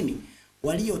yake. Lakini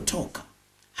waliotoka,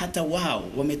 hata wao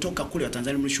wametoka kule,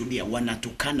 Watanzania mlishuhudia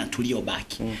wanatukana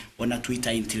tuliobaki.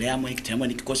 Wanatuita Interahamwe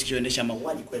ni kikosi kinachoendesha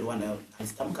mauaji kweli,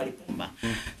 wanatamka Lipumba.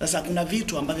 Sasa kuna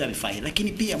vitu ambavyo havifai.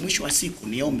 Lakini pia mwisho wa siku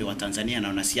niombe Watanzania na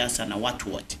wanasiasa na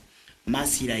watu wote,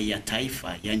 maslahi ya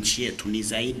taifa ya nchi yetu ni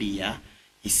zaidi ya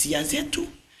hisia zetu,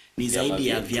 ni zaidi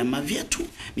ya vyama vyetu,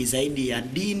 ni zaidi ya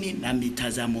dini na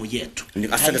mitazamo yetu.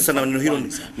 Asante sana neno hilo.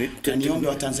 Niombe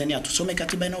Watanzania tusome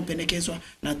katiba inayopendekezwa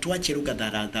na tuache lugha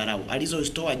dharau.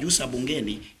 Alizozitoa Jusa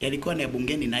bungeni yalikuwa ni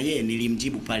bungeni na yeye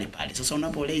nilimjibu pale pale. Sasa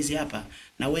unapolezi hapa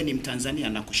na wewe ni Mtanzania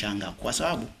na kushangaa kwa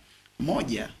sababu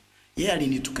moja, yeye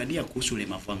alinitukania kuhusu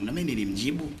ulemavu wangu na mimi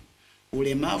nilimjibu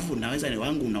ulemavu naweza ni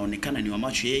wangu unaonekana ni wa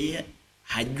macho, yeye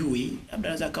hajui, labda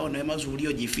anaweza kawa na ulemavu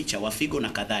uliojificha wa figo na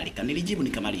kadhalika. Nilijibu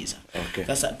nikamaliza.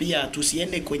 Sasa pia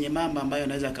tusiende kwenye mambo ambayo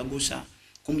anaweza kagusa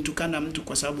kumtukana mtu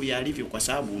kwa sababu ya alivyo, kwa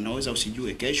sababu unaweza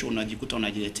usijue kesho unajikuta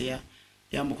unajiletea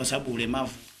jambo kwa sababu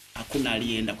ulemavu hakuna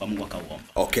aliyeenda kwa Mungu akauomba.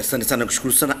 Okay, asante sana,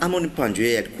 kushukuru sana. Amon Mpanjo,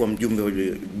 yeye alikuwa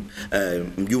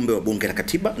mjumbe wa bunge la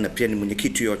katiba na pia ni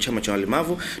mwenyekiti wa chama cha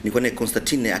walemavu. Nilikuwa naye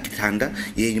Constantine Akitanda,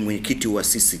 yeye ni mwenyekiti wa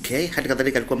CCK, hadi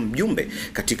kadhalika alikuwa mjumbe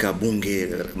katika bunge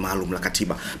maalum la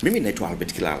katiba. Mimi naitwa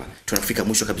Albert Kilala. Tunafika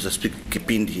mwisho kabisa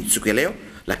kipindi siku ya leo,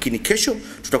 lakini kesho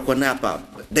tutakuwa na hapa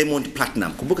Diamond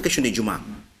Platinum. Kumbuka kesho ni Ijumaa.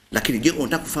 Lakini je,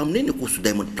 unataka kufahamu nini kuhusu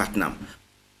Diamond Platinum?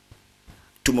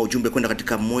 Tuma ujumbe kwenda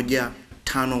katika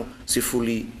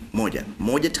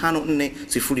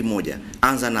 15401.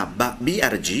 Anza na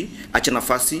BRG, acha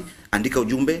nafasi, andika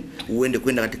ujumbe, uende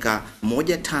kwenda katika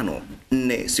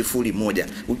 15401.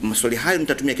 Maswali hayo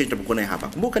nitatumia kesho tutapokuwa naye hapa.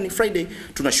 Kumbuka ni Friday,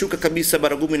 tunashuka kabisa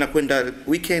Baragumi na kwenda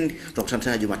weekend, tunakutana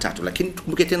tena Jumatatu. Lakini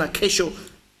tukumbuke tena kesho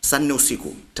saa 4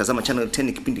 usiku. Tazama channel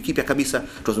 10, kipindi kipya kabisa,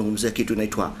 tutazungumzia kitu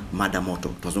inaitwa Mada Moto.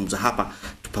 Tutazungumza hapa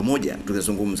pamoja,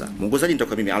 tutazungumza. Mwongozaji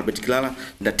nitakuwa mimi Albert Kilala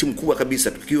na timu kubwa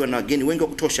kabisa, tukiwa na wageni wengi wa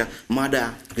kutosha.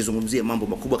 Mada tukizungumzia mambo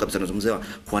makubwa kabisa, tunazungumzia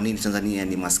kwa nini Tanzania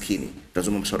ni maskini.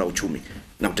 Tutazungumza masuala ya uchumi.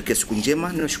 Na kutakia siku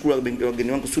njema. Ninashukuru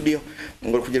wageni wangu studio.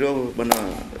 Mungu akujalie bwana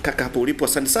kaka hapo ulipo.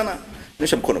 Asante sana.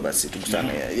 Nyosha mkono basi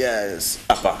tukutane. Yes.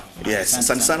 Hapa. Yes.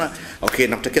 Asante sana. Okay,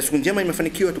 nakutakia siku njema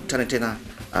imefanikiwa. Tukutane tena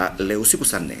leo usiku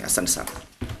saa 4. Asante sana.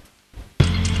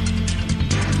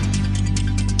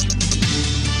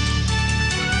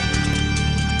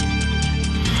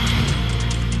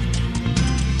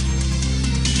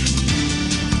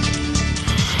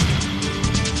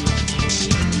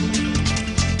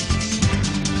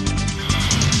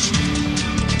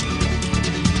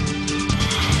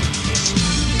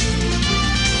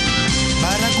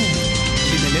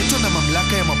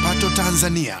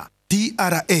 Tanzania,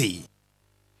 TRA.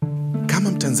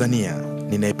 Kama Mtanzania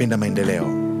ninayependa maendeleo.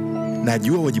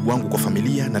 Najua wajibu wangu kwa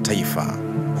familia na taifa,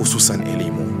 hususan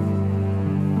elimu.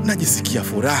 Najisikia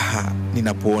furaha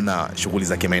ninapoona shughuli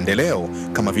za kimaendeleo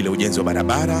kama vile ujenzi wa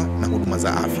barabara na huduma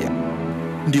za afya.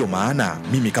 Ndiyo maana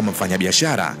mimi kama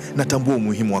mfanyabiashara natambua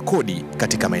umuhimu wa kodi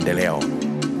katika maendeleo.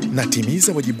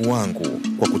 Natimiza wajibu wangu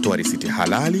kwa kutoa risiti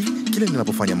halali kila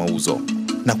ninapofanya mauzo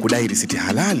na kudai risiti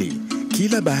halali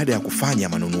kila baada ya kufanya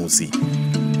manunuzi.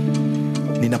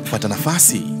 Ninapopata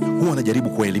nafasi, huwa najaribu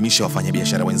kuwaelimisha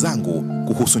wafanyabiashara wenzangu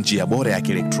kuhusu njia bora ya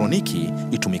kielektroniki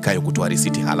itumikayo kutoa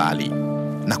risiti halali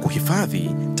na kuhifadhi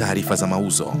taarifa za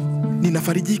mauzo.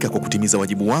 Ninafarijika kwa kutimiza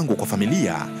wajibu wangu kwa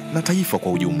familia na taifa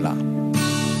kwa ujumla.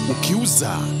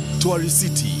 Ukiuza, toa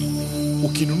risiti.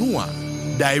 Ukinunua,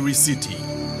 dai risiti.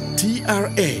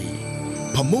 TRA,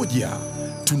 pamoja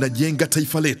tunajenga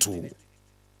taifa letu.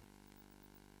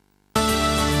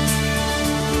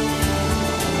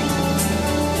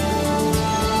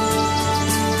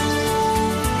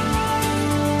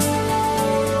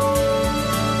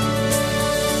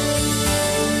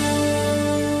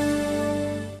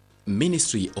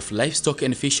 Ministry of Livestock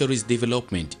and Fisheries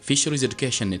Development, Fisheries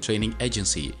Education and Training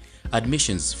Agency.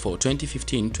 Admissions for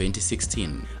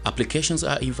 2015-2016. Applications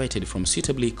are invited from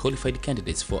suitably qualified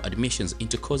candidates for admissions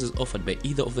into courses offered by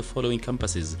either of the following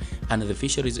campuses under the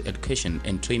Fisheries Education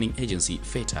and Training Agency,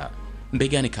 FETA.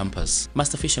 Mbegani Campus,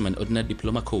 Master Fisherman Ordinary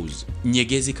Diploma Course.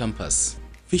 Nyegezi Campus,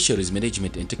 Fisheries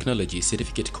Management and Technology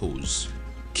Certificate Course.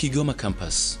 Kigoma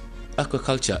Campus,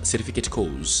 Aquaculture Certificate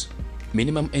Course.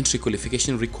 Minimum entry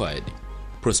qualification required.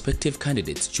 Prospective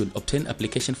candidates should obtain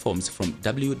application forms from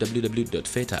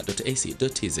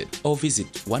www.feta.ac.tz or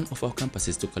visit one of our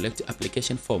campuses to collect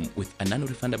application form with a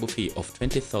non-refundable fee of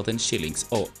 20,000 shillings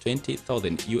or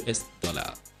 $20,000 US.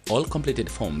 All completed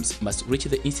forms must reach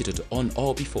the institute on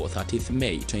or before 30th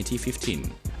May 2015.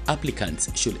 Applicants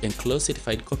should enclose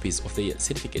certified copies of their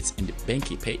certificates in the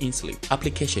Benki pay-in slip.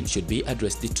 Application should be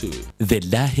addressed to The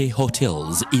Lahe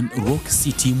Hotels in Rock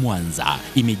City, Mwanza.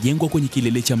 Imejengwa kwenye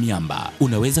kilele cha miamba.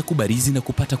 Unaweza kubarizi na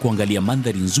kupata kuangalia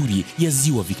mandhari nzuri ya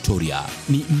Ziwa Victoria.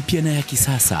 Ni mpya na ya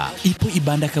kisasa. Ipo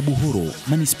Ibanda Kabuhoro,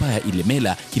 Manispaa ya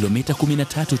Ilemela, kilomita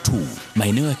 13 tu.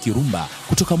 Maeneo ya Kirumba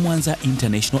kutoka Mwanza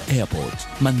International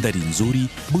Airport. Mandhari nzuri,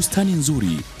 bustani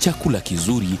nzuri, chakula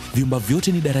kizuri, vyumba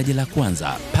vyote ni daraja la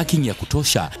kwanza. Parking ya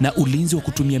kutosha na ulinzi wa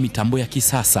kutumia mitambo ya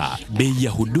kisasa. Bei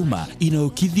ya huduma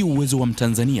inayokidhi uwezo wa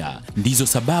Mtanzania. Ndizo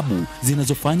sababu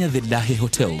zinazofanya The Lahe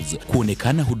Hotels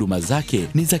kuonekana huduma zake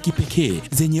ni za kipekee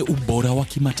zenye ubora wa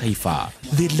kimataifa.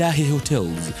 The Lahe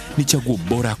Hotels ni chaguo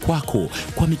bora kwako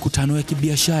kwa mikutano ya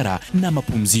kibiashara na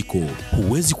mapumziko.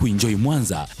 Huwezi kuenjoy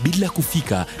Mwanza bila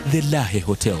kufika The Lahe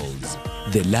Hotels.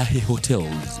 The Lahe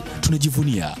Hotels,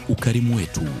 tunajivunia ukarimu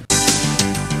wetu.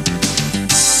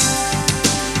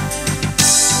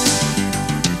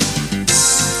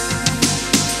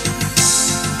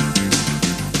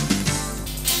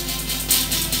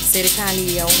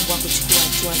 Serikali yaombwa kuchukua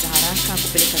hatua za haraka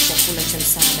kupeleka chakula cha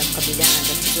msaada kukabiliana na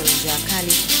tatizo la njaa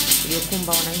kali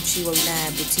iliyokumba wananchi wa wilaya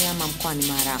ya Butiama mkoani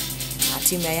Mara.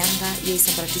 Timu ya Yanga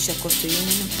yaisambaratisha Coastal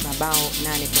Union mabao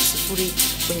 8-0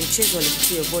 kwenye mchezo wa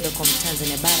ligi ya Vodacom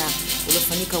Tanzania Bara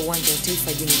uliofanyika uwanja wa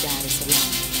Taifa jijini Dar es Salaam.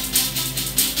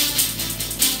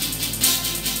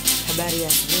 Habari ya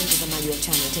asubuhi mtazamaji wa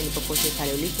Channel 10 popote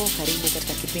pale ulipo, karibu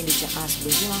katika kipindi cha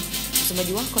Asubuhi Njema.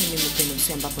 Msomaji wako ni mimi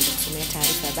Pendekezwa, ambapo nitakusomea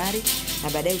taarifa ya habari na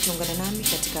baadaye utaungana nami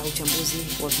katika uchambuzi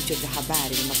wa vichwa vya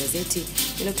habari na magazeti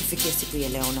yaliyotufikia siku ya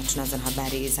leo, na tunaanza na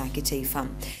habari za kitaifa.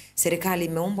 Serikali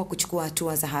imeombwa kuchukua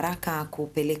hatua za haraka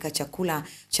kupeleka chakula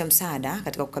cha msaada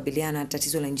katika kukabiliana na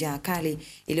tatizo la njaa kali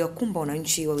iliyokumba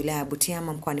wananchi wa wilaya ya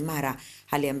Butiama mkoani Mara,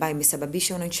 hali ambayo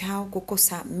imesababisha wananchi hao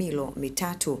kukosa milo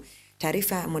mitatu.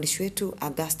 Taarifa ya mwandishi wetu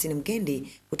Augustine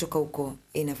Mgendi kutoka huko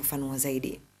inafafanua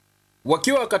zaidi.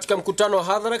 Wakiwa katika mkutano wa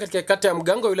hadhara katika kata ya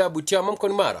Mgango wilaya ya Butiama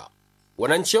mkoani Mara,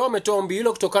 wananchi hao wametoa ombi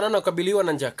hilo kutokana na kukabiliwa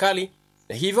na njaa kali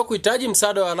na hivyo kuhitaji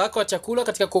msaada wa haraka wa chakula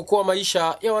katika kuokoa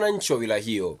maisha ya wananchi wa wilaya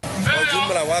hiyo. Kwa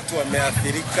jumla watu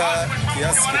wameathirika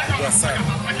kiasi kikubwa sana.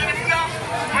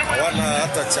 Hawana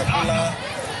hata chakula,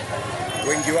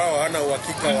 wengi wao hawana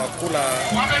uhakika wa kula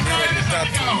milo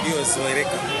mitatu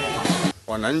iliyozoeleka.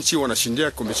 Wananchi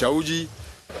wanashindia kikombe cha uji,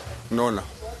 unaona,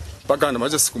 mpaka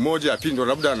anamaliza siku moja, pili ndo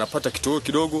labda anapata kitoweo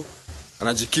kidogo,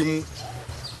 anajikimu.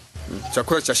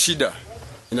 Chakula cha shida.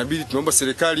 Inabidi tunaomba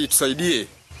serikali tusaidie.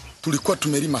 Tulikuwa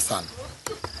tumelima sana,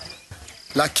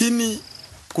 lakini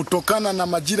kutokana na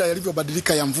majira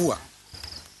yalivyobadilika ya mvua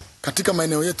katika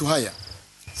maeneo yetu haya,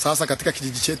 sasa katika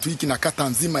kijiji chetu hiki na kata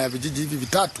nzima ya vijiji hivi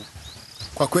vitatu,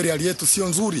 kwa kweli hali yetu sio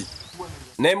nzuri.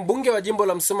 Na mbunge wa jimbo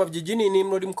la Msoma vijijini ni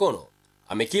Mrodi Mkono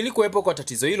amekiri kuwepo kwa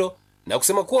tatizo hilo na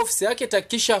kusema kuwa ofisi yake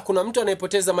itahakikisha hakuna mtu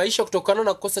anayepoteza maisha kutokana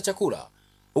na kukosa chakula,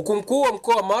 huku mkuu wa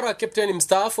mkoa wa Mara Kapteni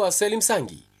mstaafu Aseli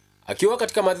Msangi akiwa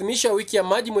katika maadhimisho ya wiki ya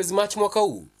maji mwezi Machi mwaka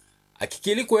huu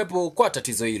akikiri kuwepo kwa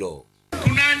tatizo hilo.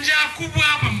 Kuna njaa kubwa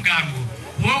hapa Mgango.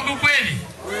 Uongo kweli?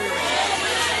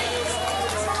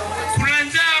 Kuna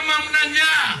njaa ama mna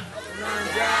njaa?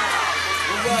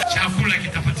 Chakula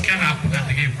kitapatikana, hakuna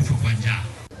atakayekufa kwa njaa.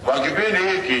 Kwa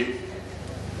kipindi hiki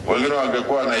wengine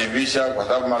wangekuwa naivisha kwa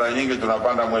sababu mara nyingi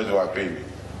tunapanda mwezi wa pili.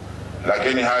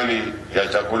 Lakini hali ya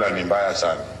chakula ni mbaya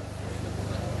sana.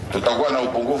 Tutakuwa na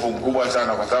upungufu mkubwa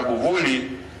sana kwa sababu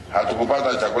vuli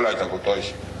hatukupata chakula cha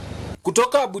kutosha.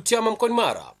 Kutoka Butiama mkoani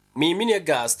Mara, mimi ni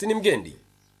Agustin Mgendi,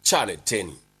 Channel 10.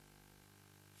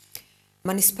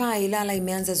 Manispaa Ilala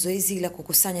imeanza zoezi la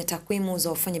kukusanya takwimu za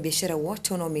wafanyabiashara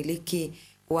wote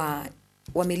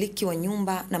wamiliki wa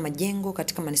nyumba na majengo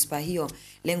katika manispaa hiyo,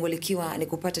 lengo likiwa ni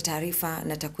kupata taarifa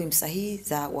na takwimu sahihi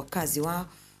za wakazi wao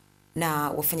na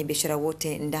wafanyabiashara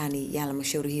wote ndani ya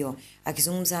halmashauri hiyo.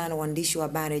 Akizungumza na waandishi wa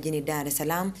habari jijini Dar es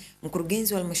Salaam,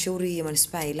 mkurugenzi wa halmashauri ya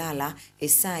manispaa Ilala,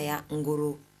 Isaya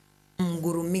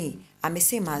Ngurumi,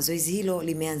 amesema zoezi hilo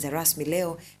limeanza rasmi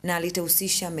leo na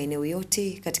litahusisha maeneo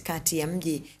yote katikati ya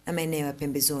mji na maeneo ya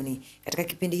pembezoni. Katika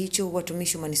kipindi hicho,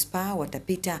 watumishi wa manispaa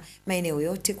watapita maeneo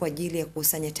yote kwa ajili ya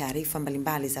kukusanya taarifa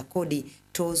mbalimbali za kodi,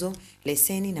 tozo,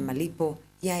 leseni na malipo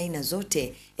ya aina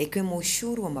zote, ikiwemo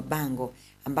ushuru wa mabango,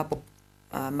 ambapo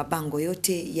mabango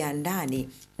yote ya ndani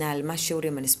na halmashauri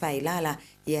ya manispaa Ilala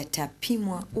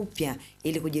yatapimwa upya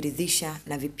ili kujiridhisha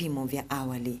na vipimo vya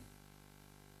awali.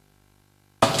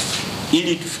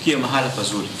 Ili tufikie mahala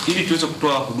pazuri, ili tuweze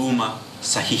kutoa huduma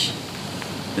sahihi,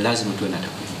 lazima tuwe na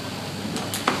takwimu.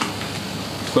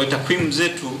 Kwa hiyo takwimu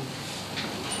zetu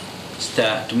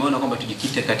tumeona kwamba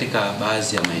tujikite katika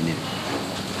baadhi ya maeneo.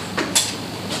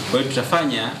 Kwa hiyo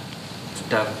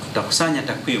tutakusanya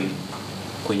takwimu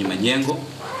kwenye majengo,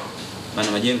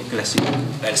 maana majengo kila siku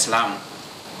Dar es Salaam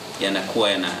yanakuwa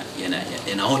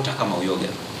yanaota kama uyoga.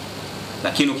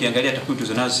 Lakini ukiangalia takwimu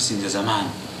tulizonazo sisi ni za zamani,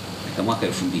 ya mwaka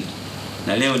 2000.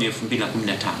 Na leo ni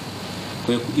 2015.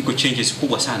 Kwa hiyo iko changes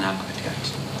kubwa sana hapa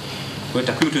katikati. Kwa hiyo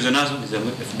takwimu tulizonazo ni za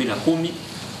 2010.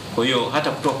 Kwa hiyo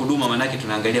hata kutoa huduma maana yake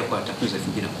tunaangalia kwa takwimu za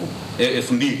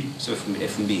 2010.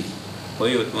 2000. Kwa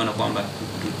hiyo tunaona kwamba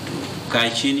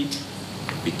tukae chini,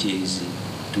 tupitie hizi,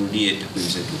 turudie takwimu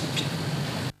zetu upya.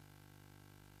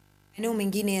 Eneo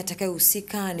mengine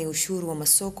yatakayohusika ni ushuru wa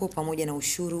masoko pamoja na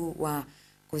ushuru wa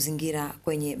kuzingira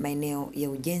kwenye maeneo ya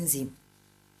ujenzi.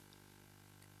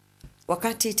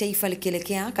 Wakati taifa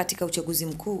likielekea katika uchaguzi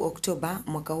mkuu Oktoba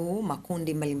mwaka huu,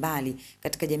 makundi mbalimbali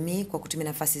katika jamii kwa kutumia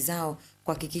nafasi zao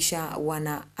kuhakikisha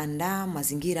wanaandaa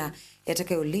mazingira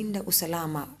yatakayolinda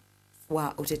usalama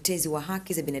wa utetezi wa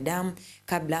haki za binadamu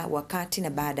kabla, wakati na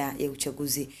baada ya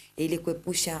uchaguzi, ili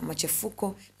kuepusha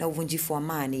machafuko na uvunjifu wa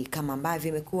amani kama ambavyo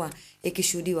imekuwa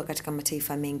ikishuhudiwa katika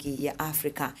mataifa mengi ya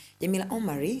Afrika. Jamila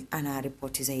Omari ana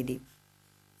ripoti zaidi.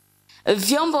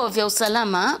 Vyombo vya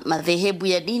usalama, madhehebu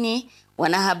ya dini,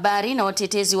 wanahabari na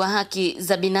watetezi wa haki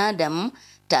za binadamu,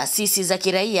 taasisi za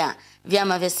kiraia,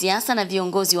 vyama vya siasa na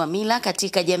viongozi wa mila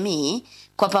katika jamii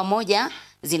kwa pamoja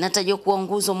zinatajwa kuwa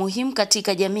nguzo muhimu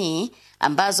katika jamii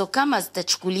ambazo kama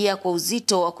zitachukulia kwa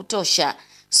uzito wa kutosha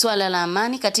swala la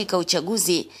amani katika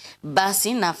uchaguzi,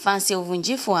 basi nafasi ya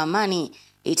uvunjifu wa amani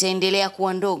itaendelea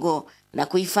kuwa ndogo na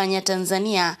kuifanya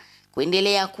Tanzania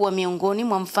kuendelea kuwa miongoni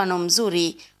mwa mfano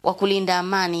mzuri wa kulinda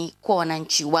amani kwa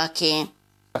wananchi wake.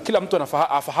 Kila mtu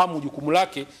afahamu jukumu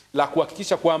lake la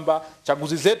kuhakikisha kwamba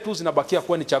chaguzi zetu zinabakia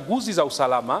kuwa ni chaguzi za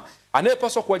usalama.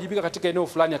 Anayepaswa kuwajibika katika eneo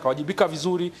fulani akawajibika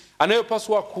vizuri,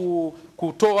 anayepaswa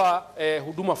kutoa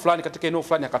huduma fulani katika eneo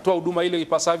fulani akatoa huduma ile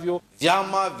ipasavyo.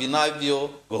 Vyama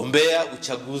vinavyogombea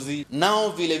uchaguzi nao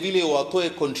vile vile watoe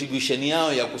contribution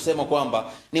yao ya kusema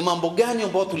kwamba ni mambo gani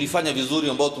ambayo tulifanya vizuri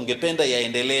ambayo tungependa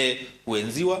yaendelee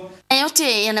kuenziwa.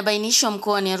 Yote yanabainishwa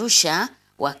mkoani Arusha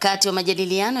wakati wa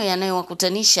majadiliano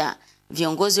yanayowakutanisha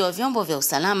viongozi wa vyombo vya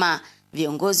usalama,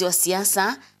 viongozi wa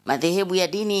siasa, madhehebu ya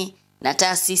dini na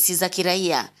taasisi za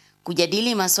kiraia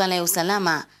kujadili masuala ya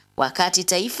usalama wakati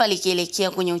taifa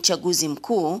likielekea kwenye uchaguzi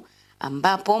mkuu,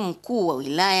 ambapo mkuu wa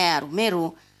wilaya ya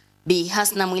Rumeru Bi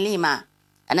Hasna Mwilima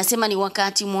anasema ni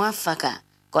wakati mwafaka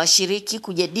kwa washiriki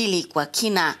kujadili kwa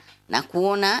kina na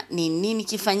kuona ni nini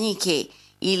kifanyike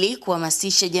ili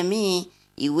kuhamasisha jamii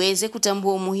iweze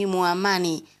kutambua umuhimu wa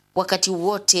amani wakati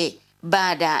wote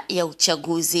baada ya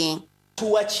uchaguzi.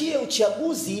 Tuachie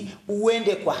uchaguzi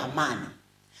uende kwa amani.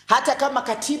 Hata kama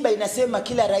katiba inasema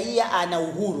kila raia ana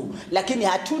uhuru, lakini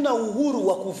hatuna uhuru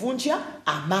wa kuvunja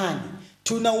amani.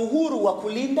 Tuna uhuru wa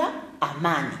kulinda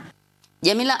amani.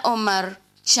 Jamila Omar,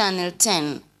 Channel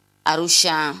 10,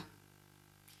 Arusha.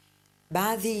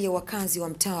 Baadhi ya wakazi wa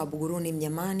mtaa wa Buguruni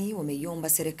Mnyamani wameiomba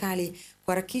serikali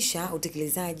kuharakisha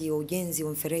utekelezaji wa ujenzi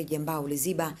wa mfereji ambao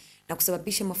uliziba na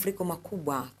kusababisha mafuriko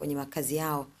makubwa kwenye makazi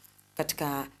yao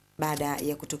katika baada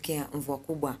ya kutokea mvua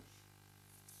kubwa.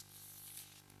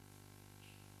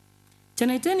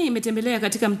 Channel 10 imetembelea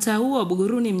katika mtaa huo wa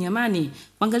Buguruni Mnyamani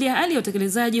kuangalia hali ya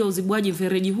utekelezaji wa uzibwaji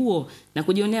mfereji huo na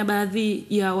kujionea baadhi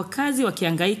ya wakazi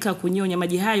wakihangaika kunyonya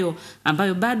maji hayo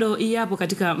ambayo bado yapo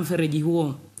katika mfereji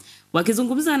huo.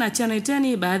 Wakizungumza na Channel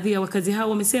 10, baadhi ya wakazi hao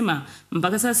wamesema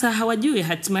mpaka sasa hawajui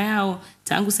hatima yao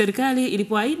tangu serikali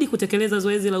ilipoahidi kutekeleza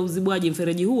zoezi la uzibwaji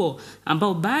mfereji huo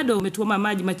ambao bado umetuama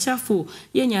maji machafu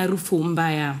yenye harufu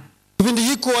mbaya. Kipindi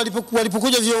hiko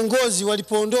walipokuja viongozi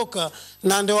walipoondoka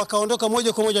na ndio wakaondoka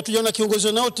moja kwa moja, tujaona kiongozi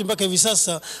wote mpaka hivi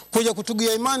sasa kuja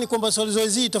kutugia imani kwamba zoezi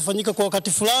hili itafanyika kwa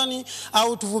wakati fulani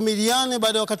au tuvumiliane,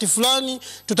 baada ya wakati fulani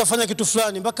tutafanya kitu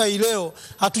fulani. Mpaka leo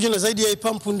hatujaona zaidi ya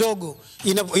pampu ndogo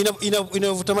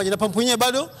inavuta maji, na pampu yenyewe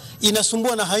bado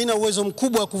inasumbua na haina uwezo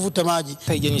mkubwa wa kuvuta maji.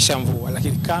 Haijanyesha mvua,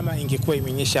 lakini kama ingekuwa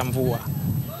imenyesha mvua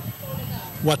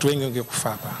watu wengi wangekufa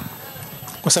hapa,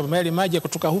 kwa sababu yale maji ya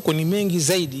kutoka huko ni mengi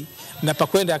zaidi, na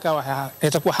pakwenda akawa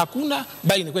yatakuwa hakuna,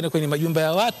 bali ni kwenda kwenye majumba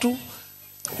ya watu,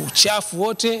 uchafu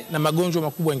wote na magonjwa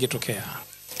makubwa yangetokea.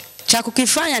 Cha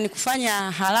kukifanya ni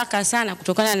kufanya haraka sana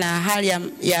kutokana na hali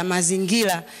ya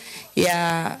mazingira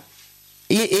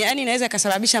yani inaweza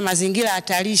kusababisha mazingira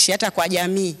hatarishi hata kwa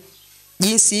jamii,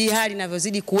 jinsi hii hali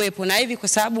inavyozidi kuwepo, na hivi kwa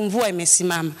sababu mvua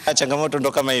imesimama. Changamoto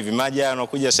ndo kama hivi, maji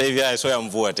yanakuja sasa hivi haya sio ya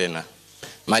mvua tena.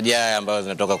 Maji haya ambayo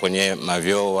zinatoka kwenye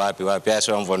mavyoo wapi haya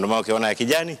sio mvua, ndio maana ukiona ya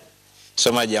kijani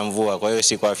sio maji ya mvua, kwa hiyo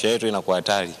si kwa afya yetu inakuwa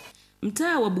hatari.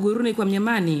 Mtaa wa Buguruni kwa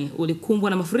Mnyamani ulikumbwa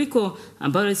na mafuriko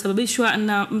ambayo yalisababishwa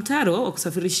na mtaro wa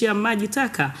kusafirishia maji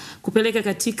taka kupeleka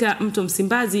katika mto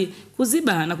Msimbazi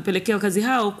kuziba na kupelekea wakazi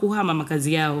hao kuhama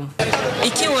makazi yao.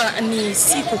 Ikiwa ni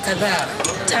siku kadhaa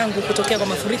tangu kutokea kwa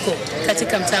mafuriko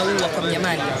katika mtaa huu wa kwa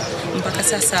Mnyamani, mpaka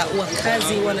sasa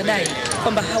wakazi wanadai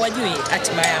kwamba hawajui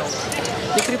hatima yao.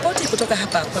 Nikiripoti kutoka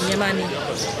hapa kwa Mnyamani,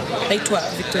 naitwa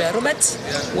Victoria Robert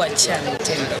wa Channel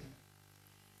 10.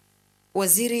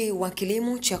 Waziri wa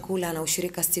Kilimo, Chakula na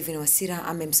Ushirika Stephen Wasira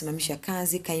amemsimamisha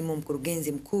kazi kaimu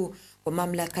mkurugenzi mkuu wa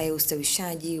mamlaka ya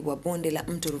ustawishaji wa bonde la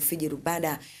mto Rufiji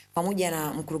Rubada pamoja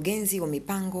na mkurugenzi wa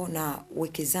mipango na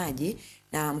uwekezaji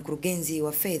na mkurugenzi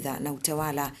wa fedha na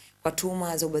utawala kwa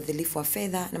tuhuma za ubadhilifu wa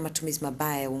fedha na matumizi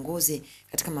mabaya ya uongozi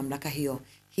katika mamlaka hiyo.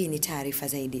 Hii ni taarifa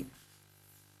zaidi.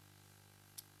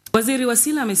 Waziri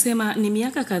Wasila amesema ni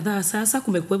miaka kadhaa sasa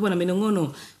kumekuwepo na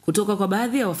minong'ono kutoka kwa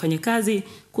baadhi ya wafanyakazi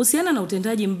kuhusiana na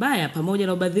utendaji mbaya pamoja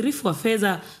na ubadhirifu wa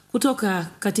fedha kutoka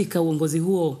katika uongozi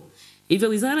huo. Hivyo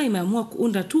wizara imeamua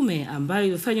kuunda tume ambayo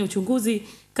imefanya uchunguzi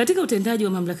katika utendaji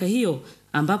wa mamlaka hiyo,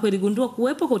 ambapo iligundua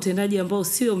kuwepo kwa utendaji ambao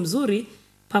sio mzuri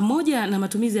pamoja na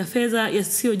matumizi ya fedha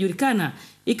yasiyojulikana,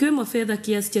 ikiwemo fedha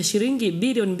kiasi cha shilingi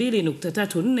bilioni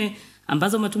 2.34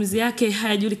 ambazo matumizi yake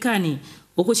hayajulikani,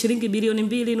 huko shilingi bilioni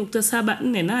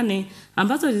 2.748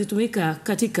 ambazo zilitumika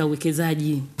katika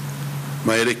uwekezaji.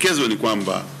 Maelekezo ni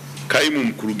kwamba kaimu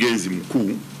mkurugenzi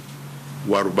mkuu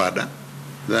wa Rubada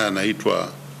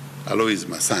anaitwa Alois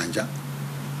Masanja,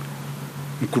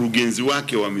 mkurugenzi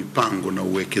wake wa mipango na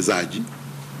uwekezaji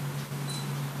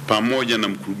pamoja na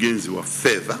mkurugenzi wa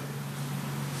fedha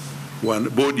wa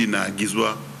bodi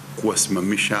inaagizwa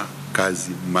kuwasimamisha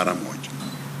kazi mara moja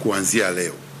kuanzia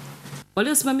leo.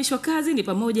 Waliosimamishwa kazi ni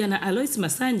pamoja na Alois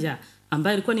Masanja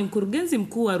ambaye alikuwa ni mkurugenzi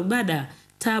mkuu wa Rubada,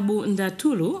 Tabu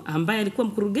Ndatulu ambaye alikuwa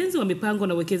mkurugenzi wa mipango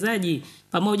na uwekezaji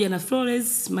pamoja na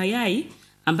Flores Mayai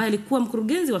ambaye alikuwa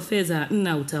mkurugenzi wa fedha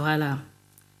na utawala.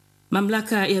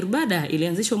 Mamlaka ya Rubada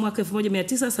ilianzishwa mwaka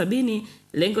 1970,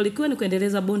 lengo likiwa ni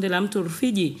kuendeleza bonde la mto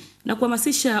Rufiji na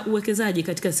kuhamasisha uwekezaji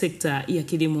katika sekta ya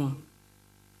kilimo.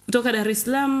 Kutoka Dar es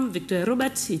Salaam, Victoria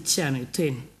Robert, Channel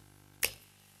 10.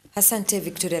 Asante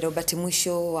Victoria Robert.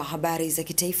 Mwisho wa habari za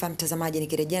kitaifa. Mtazamaji,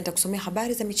 nikirejea nitakusomea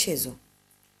habari za michezo.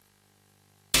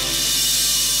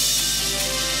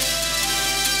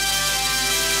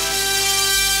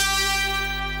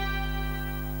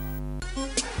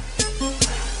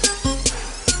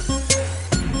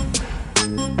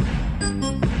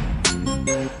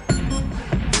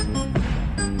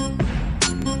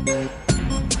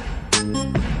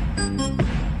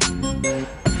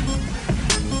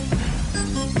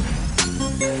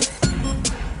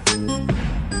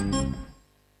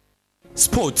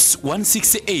 Sports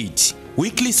 168,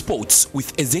 Weekly Sports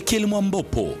with Ezekiel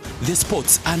Mwambopo, the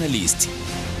sports analyst.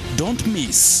 Don't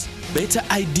miss better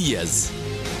ideas,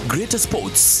 greater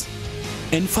sports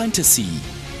and fantasy.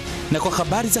 Na kwa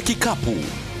habari za kikapu,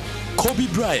 Kobe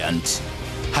Bryant,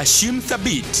 Hashim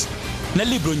Thabit na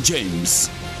LeBron James.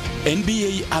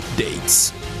 NBA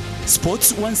updates,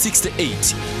 Sports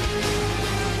 168.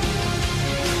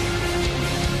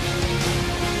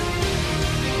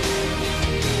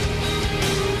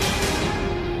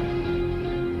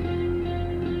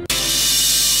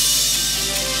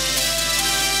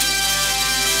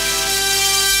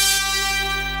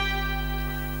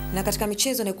 Na katika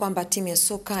michezo ni kwamba timu ya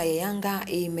soka ya Yanga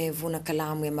imevuna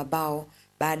kalamu ya mabao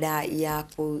baada ya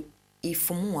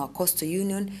kuifumua Coastal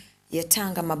Union ya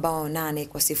Tanga mabao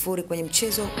 8-0 kwenye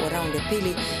mchezo wa raundi ya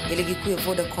pili ya ligi kuu ya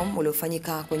Vodacom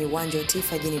uliofanyika kwenye uwanja wa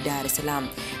Taifa jijini Dar es Salaam.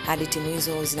 Hadi timu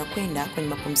hizo zinakwenda kwenye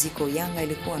mapumziko, Yanga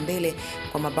ilikuwa mbele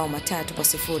kwa mabao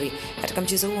 3-0. Katika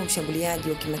mchezo huo mshambuliaji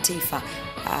wa kimataifa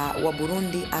wa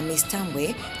Burundi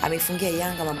Amistambwe amefungia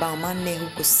Yanga mabao 4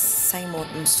 huku Simon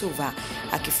Msuva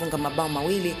akifunga mabao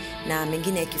 2 na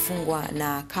mengine yakifungwa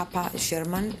na Kapa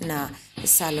Sherman na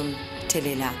Salum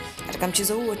Telela. Katika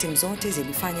mchezo huo timu zote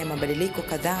zilifanya mabadiliko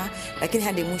kadhaa, lakini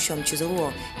hadi mwisho wa mchezo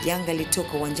huo Yanga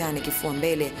ilitoka uwanjani kifua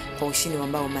mbele kwa ushindi wa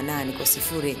mabao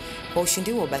 8-0. Kwa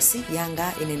ushindi huo basi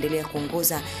Yanga inaendelea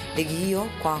kuongoza ligi hiyo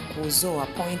kwa kuzoa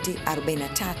pointi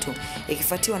 43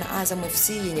 ikifuatiwa na Azam FC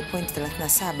yenye pointi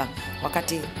 37,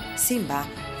 wakati Simba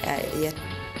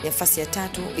nafasi ya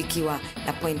tatu ikiwa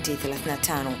na pointi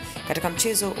 35. Katika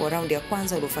mchezo wa raundi ya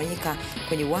kwanza uliofanyika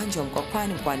kwenye uwanja wa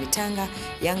Mkwakwani mkoani Tanga,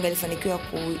 Yanga ilifanikiwa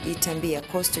kuitambia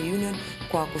Coastal Union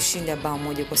kwa kushinda bao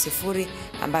 1-0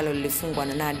 ambalo lilifungwa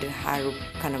na Nadir Harub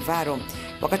Kanavaro.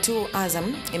 Wakati huu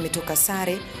Azam imetoka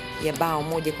sare ya bao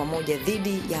 1-1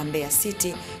 dhidi ya Mbeya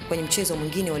City kwenye mchezo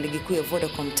mwingine wa ligi kuu ya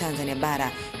Vodacom Tanzania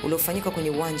bara uliofanyika kwenye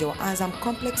uwanja wa Azam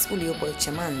Complex uliopo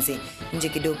Chamanzi nje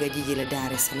kidogo ya jiji la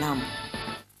Dar es Salaam.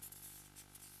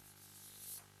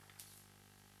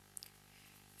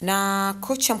 Na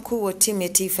kocha mkuu wa timu ya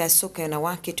taifa ya soka ya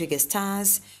wanawake Twiga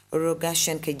Stars,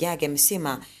 Rogashan Kajage,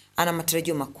 amesema ana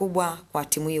matarajio makubwa kwa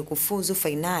timu hiyo kufuzu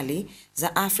fainali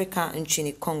za Afrika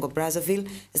nchini Congo Brazzaville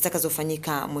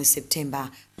zitakazofanyika mwezi Septemba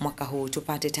mwaka huu.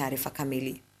 Tupate taarifa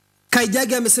kamili.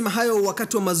 Kajage amesema hayo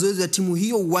wakati wa mazoezi ya timu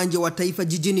hiyo uwanja wa Taifa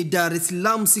jijini Dar es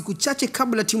Salaam siku chache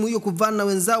kabla timu hiyo kuvana na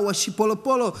wenzao wa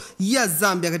Shipolopolo ya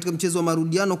Zambia katika mchezo wa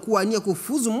marudiano kuwania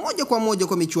kufuzu moja kwa moja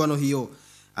kwa michuano hiyo.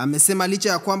 Amesema licha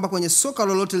ya kwamba kwenye soka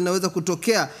lolote linaweza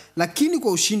kutokea, lakini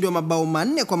kwa ushindi wa mabao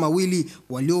 4-2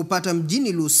 walioupata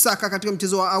mjini Lusaka katika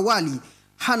mchezo wa awali,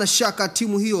 hana shaka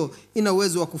timu hiyo ina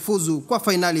uwezo wa kufuzu kwa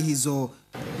fainali hizo.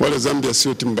 Wale Zambia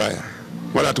sio timu mbaya,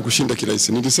 wala hatukushinda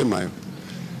kirahisi, nilisema hayo.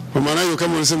 Kwa maana hiyo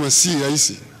kama unasema si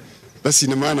rahisi, basi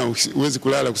ina maana uwezi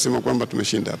kulala kusema kwamba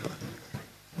tumeshinda hapa.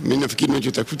 Mimi nafikiri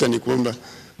tunachotafuta ni kwamba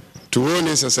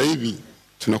tuone sasa hivi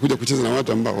tunakuja kucheza na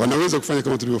watu ambao wanaweza kufanya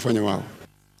kama tulivyofanya wao.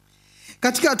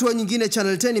 Katika hatua nyingine,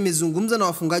 Channel 10 imezungumza na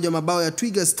wafungaji wa mabao ya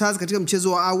Twiga Stars katika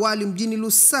mchezo wa awali mjini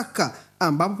Lusaka,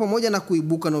 ambapo pamoja na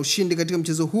kuibuka na ushindi katika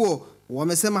mchezo huo,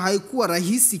 wamesema haikuwa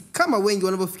rahisi kama wengi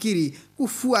wanavyofikiri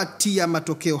kufuatia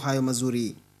matokeo hayo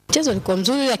mazuri. Mchezo ulikuwa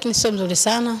mzuri lakini sio mzuri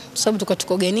sana, sababu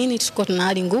tuko ugenini, tulikuwa tuna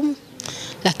hali ngumu,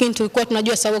 lakini tulikuwa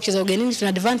tunajua sababu kucheza ugenini tuna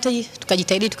advantage,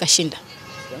 tukajitahidi tukashinda.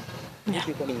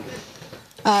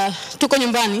 Tuko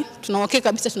nyumbani, tunaokea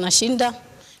kabisa tunashinda.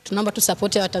 Tunaomba tu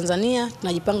support ya Tanzania,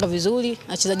 tunajipanga vizuri,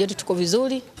 wachezaji wetu tuko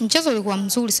vizuri. Mchezo ulikuwa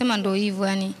mzuri, sema ndio hivyo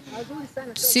yani.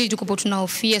 Sisi tuko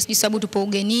tunahofia, sisi sababu tupo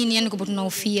ugenini, yani tuko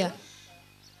tunahofia.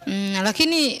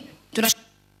 Lakini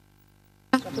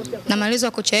na maelezo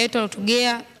ya kocha wetu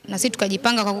alotugea na sisi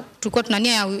tukajipanga, tulikuwa tuna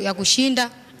nia ya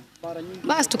kushinda.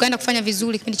 Basi tukaenda kufanya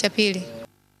vizuri kipindi cha pili.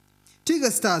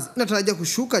 Twiga Stars inatarajia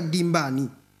kushuka dimbani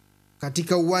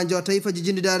katika uwanja wa Taifa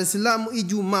jijini Dar es Salaam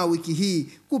Ijumaa wiki hii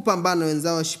kupambana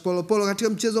wenzao wa Shipolopolo katika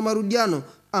mchezo wa marudiano,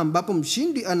 ambapo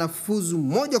mshindi anafuzu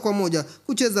moja kwa moja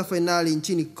kucheza fainali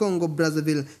nchini Congo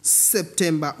Brazzaville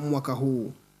Septemba mwaka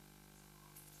huu.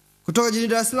 Kutoka jijini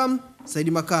Dar es Salaam,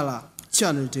 Saidi Makala,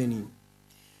 Channel 10.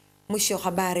 Mwisho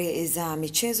habari za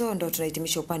michezo ndo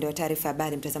tunahitimisha upande wa taarifa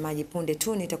habari. Mtazamaji, punde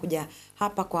tu nitakuja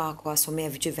hapa kwa kuwasomea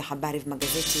vichwa vya habari vya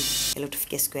magazeti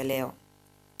yaliyotufikia siku ya leo.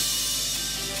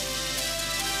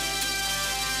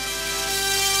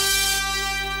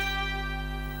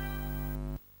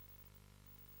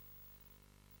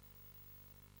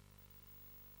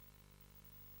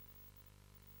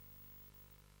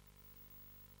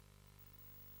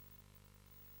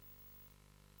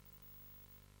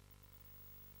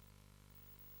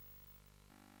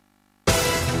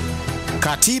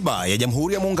 Katiba ya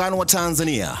Jamhuri ya Muungano wa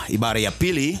Tanzania, ibara ya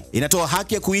pili, inatoa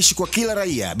haki ya kuishi kwa kila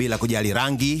raia bila kujali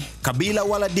rangi, kabila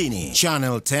wala dini.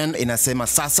 Channel 10 inasema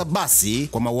sasa basi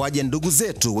kwa mauaji ya ndugu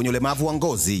zetu wenye ulemavu wa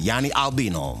ngozi, yani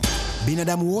albino.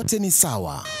 Binadamu wote ni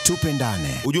sawa,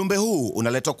 tupendane. Ujumbe huu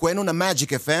unaletwa kwenu na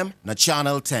Magic FM na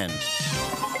Channel 10.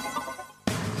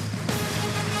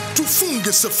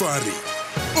 tufunge safari.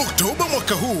 Oktoba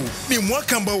mwaka huu ni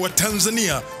mwaka ambao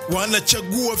Watanzania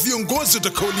wanachagua viongozi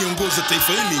watakaoliongoza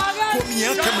taifa hili kwa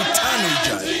miaka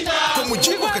 5 ijayo. Kwa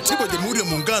mujibu wa Katiba ya Jamhuri ya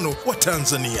Muungano wa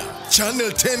Tanzania,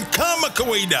 Channel 10 kama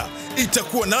kawaida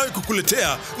itakuwa nawe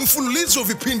kukuletea mfululizo wa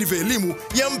vipindi vya elimu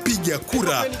ya mpiga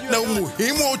kura na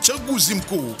umuhimu wa uchaguzi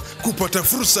mkuu, kupata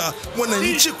fursa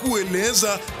mwananchi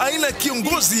kueleza aina ya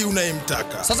kiongozi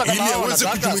unayemtaka ili aweze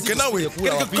kujumuika nawe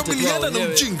katika kukabiliana na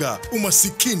ujinga,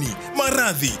 umasikini,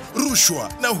 maradhi,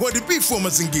 rushwa na uharibifu wa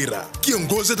mazingira.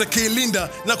 Kiongozi atakayelinda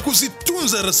na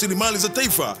kuzitunza rasilimali za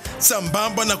taifa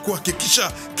sambamba na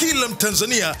kuhakikisha kila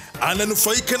Mtanzania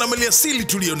ananufaika na maliasili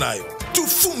tuliyonayo.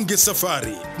 Tufunge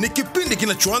safari ni kipindi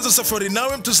kinachoanza safari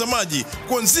nawe mtazamaji,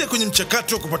 kuanzia kwenye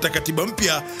mchakato wa kupata katiba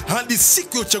mpya hadi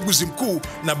siku ya uchaguzi mkuu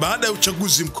na baada ya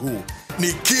uchaguzi mkuu.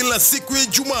 Ni kila siku ya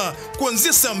Ijumaa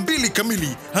kuanzia saa 2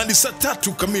 kamili hadi saa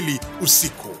 3 kamili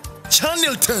usiku.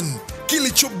 Channel 10,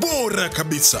 kilicho bora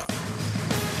kabisa.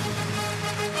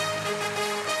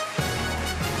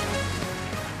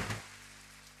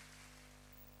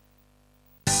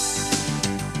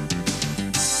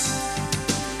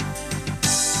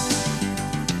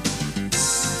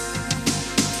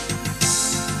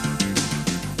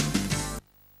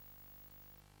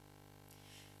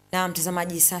 Na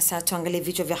mtazamaji, sasa tuangalie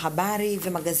vichwa vya habari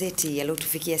vya magazeti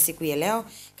yaliyotufikia siku ya leo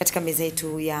katika meza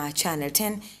yetu ya Channel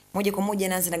 10. Moja kwa moja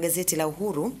naanza na gazeti la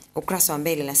Uhuru. Ukurasa wa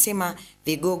mbele nasema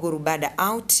vigogo Rubada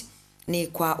out ni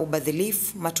kwa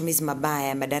ubadhilifu, matumizi mabaya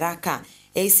ya madaraka.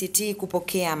 ACT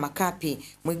kupokea makapi.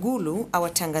 Mwigulu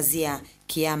awatangazia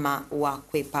kiama wa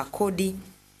kwepa kodi.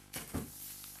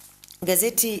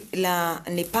 Gazeti la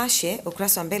Nipashe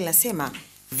ukurasa wa mbele nasema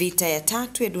vita ya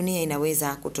 3 ya dunia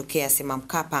inaweza kutokea, sema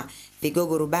Mkapa.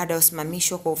 Vigogo Rubada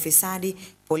wasimamishwa kwa ufisadi,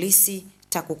 polisi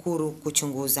TAKUKURU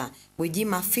kuchunguza.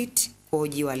 Gwajima fit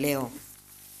kuhojiwa leo.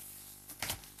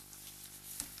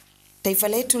 Taifa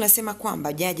Letu nasema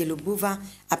kwamba Jaji Lubuva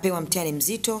apewa mtihani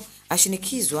mzito,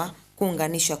 ashinikizwa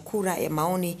kuunganisha kura ya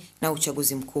maoni na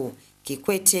uchaguzi mkuu.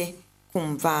 Kikwete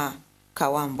kumvaa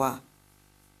Kawambwa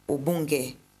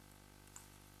ubunge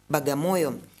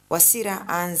Bagamoyo. Wasira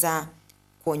anza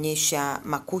kuonyesha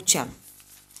makucha.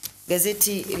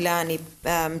 Gazeti la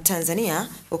Mtanzania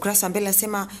ukurasa mbele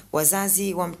nasema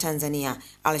wazazi wa Mtanzania,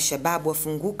 Al-Shabaab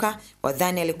wafunguka,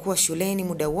 wadhani alikuwa shuleni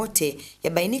muda wote,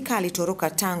 yabainika alitoroka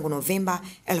tangu Novemba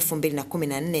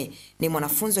 2014, ni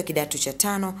mwanafunzi wa kidato cha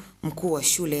 5, mkuu wa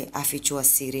shule afichua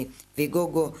siri.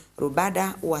 Vigogo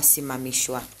Rubada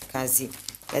wasimamishwa kazi.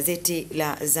 Gazeti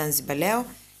la Zanzibar Leo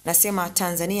nasema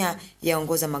Tanzania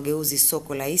yaongoza mageuzi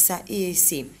soko la hisa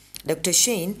EAC. Dr.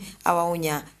 Shein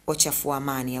awaonya wachafu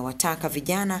amani, awataka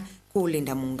vijana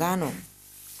kulinda muungano.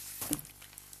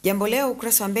 Jambo Leo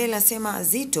ukurasa wa mbele asema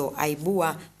Zito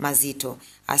aibua mazito,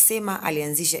 asema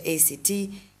alianzisha ACT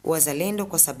Wazalendo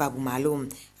kwa sababu maalum,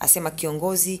 asema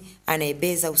kiongozi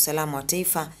anayebeza usalama wa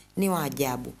taifa ni wa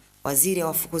ajabu. Waziri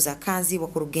awafukuza kazi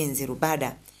wakurugenzi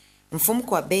Rubada.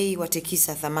 Mfumuko wa bei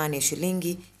watikisa thamani ya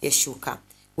shilingi ya shuka.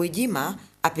 Gwajima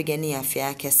apigania afya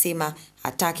yake, asema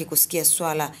hataki kusikia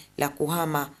swala la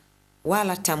kuhama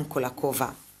wala tamko la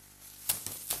kova.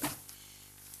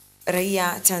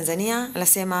 Raia Tanzania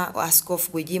anasema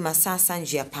Askofu Gwajima sasa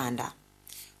njia panda.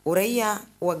 Uraia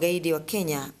wa gaidi wa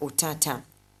Kenya utata.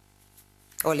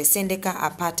 Ole Sendeka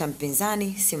apata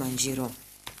mpinzani Simanjiro.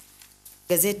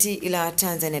 Gazeti la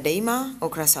Tanzania Daima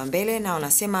ukurasa wa mbele na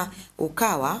wanasema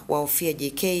Ukawa waofia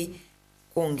JK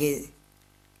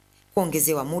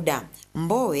kuongezewa muda.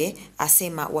 Mbowe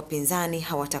asema wapinzani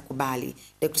hawatakubali.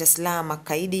 Dr. Slaa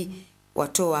kaidi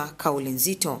watoa kauli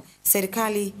nzito.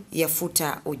 Serikali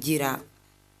yafuta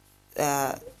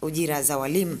ujira za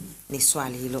walimu, ni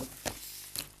swali hilo.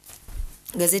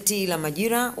 Gazeti la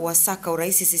Majira wasaka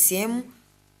uraisi CCM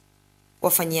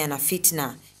wafanyiana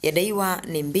fitna, yadaiwa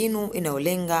ni mbinu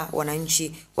inayolenga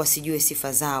wananchi wasijue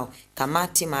sifa zao.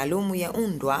 Kamati maalumu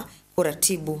yaundwa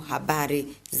kuratibu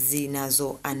habari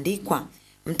zinazoandikwa.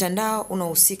 Mtandao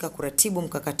unaohusika kuratibu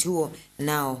mkakati huo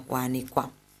nao waanikwa.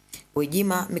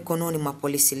 Gwajima mikononi mwa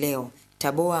polisi leo.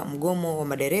 Taboa mgomo wa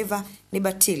madereva ni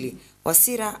batili.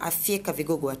 Wasira afyeka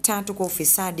vigogo 3 kwa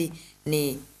ufisadi,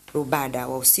 ni Rubada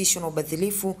wahusishwa na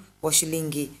ubadhilifu wa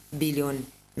shilingi bilioni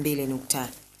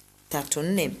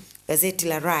 2.34. Gazeti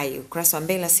la Rai ukurasa wa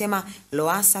mbele nasema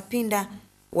Loasa pinda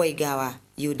waigawa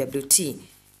UWT.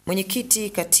 Mwenyekiti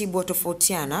katibu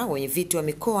watofautiana, wenye viti wa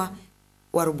mikoa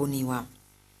warubuniwa.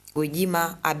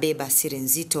 Gwajima abeba siri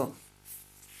nzito.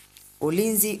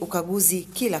 Ulinzi ukaguzi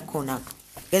kila kona.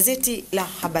 Gazeti la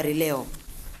Habari Leo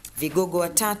vigogo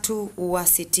 3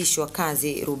 wasitishwa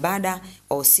kazi. Rubada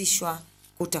wahusishwa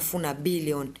kutafuna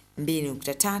bilioni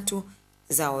 2.3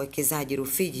 za wawekezaji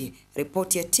Rufiji.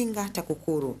 Ripoti ya Tinga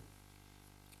TAKUKURU.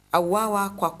 Auawa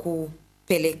kwa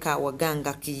kupeleka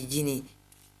waganga kijijini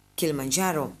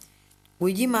Kilimanjaro.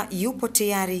 Gwijima yupo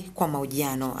tayari kwa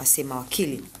mahojiano, asema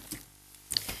wakili.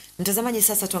 Mtazamaji,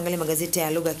 sasa tuangalie magazeti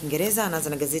ya lugha ya Kiingereza. Anaanza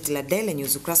na gazeti la Daily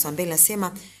News ukurasa wa mbele,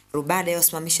 nasema rubada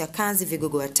yasimamisha kazi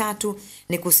vigogo watatu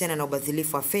ni kuhusiana na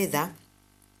ubadhilifu wa fedha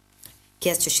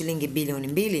kiasi cha shilingi bilioni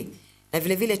 2. Na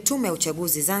vile vile tume ya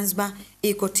uchaguzi Zanzibar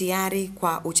iko tayari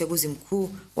kwa uchaguzi mkuu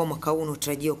wa mwaka huu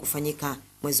unatarajiwa kufanyika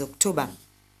mwezi Oktoba.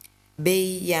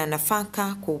 Bei ya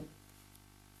nafaka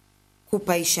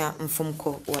kupaisha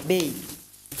mfumuko wa bei.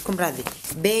 Kumradhi,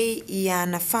 bei ya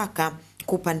nafaka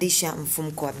kupandisha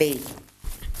mfumuko wa bei.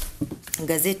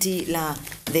 Gazeti la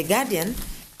The Guardian,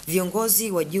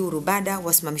 viongozi wa juu rubada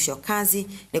wasimamishwa kazi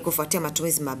ni kufuatia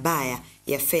matumizi mabaya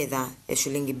ya fedha ya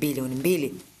shilingi bilioni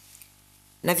 2.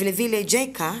 Na vile vile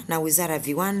JICA na Wizara ya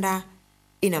Viwanda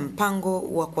ina mpango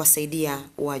wa kuwasaidia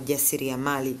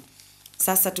wajasiriamali.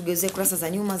 Sasa tugeuze kurasa za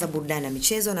nyuma za burudani na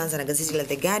michezo. Naanza na gazeti la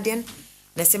The Guardian.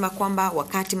 Nasema kwamba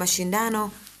wakati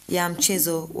mashindano ya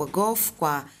mchezo wa golf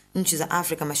kwa nchi za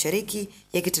Afrika Mashariki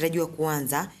yakitarajiwa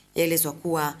kuanza, yaelezwa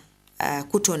kuwa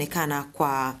kutoonekana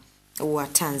kwa wa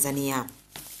Tanzania.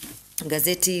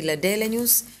 Gazeti la Daily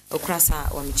News ukurasa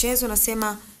wa michezo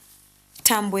nasema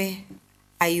Tambwe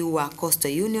aiua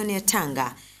Coastal Union ya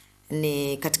Tanga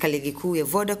ni katika ligi kuu ya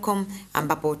Vodacom,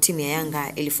 ambapo timu ya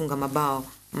Yanga ilifunga mabao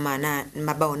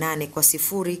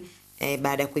 8-0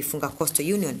 baada ya kuifunga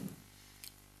Coastal Union.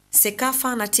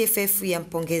 Sekafa na TFF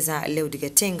yampongeza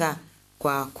Leodegar Tenga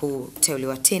kwa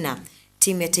kuteuliwa tena.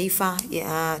 Timu ya taifa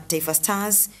ya Taifa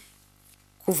Stars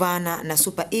kuvana na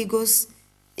Super Eagles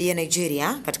ya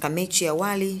Nigeria katika mechi ya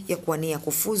awali ya kuwania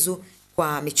kufuzu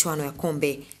kwa michuano ya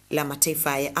kombe la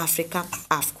mataifa ya Afrika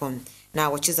AFCON. Na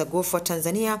wacheza golf wa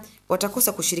Tanzania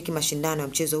watakosa kushiriki mashindano ya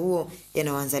mchezo huo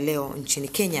yanayoanza leo nchini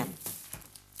Kenya.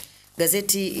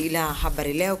 Gazeti la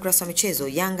Habari Leo kurasa michezo,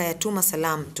 Yanga yatuma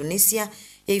salamu Tunisia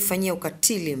yaifanyia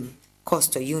ukatili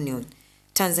Coastal Union.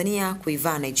 Tanzania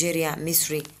kuivaa Nigeria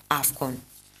Misri AFCON.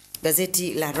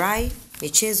 Gazeti la Rai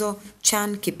michezo,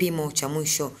 Chan kipimo cha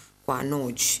mwisho kwa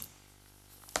Noj.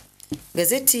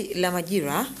 Gazeti la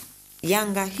Majira,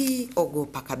 Yanga hii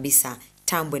ogopa kabisa,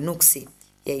 Tambwe nuksi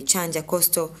yaichanja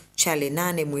Coastal, chale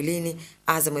 8 mwilini,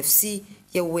 Azam FC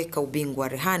ya uweka ubingwa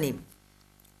rehani.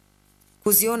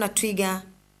 Kuziona twiga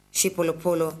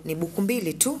Shipolopolo ni buku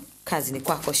 2 tu, kazi ni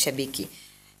kwako shabiki.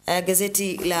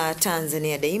 Gazeti la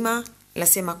Tanzania Daima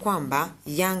lasema kwamba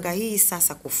Yanga hii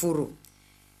sasa kufuru.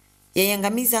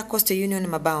 Yaiangamiza Coastal Union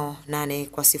mabao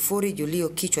 8-0, Julio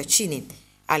kichwa chini.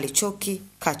 Alichoki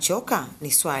kachoka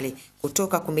ni swali,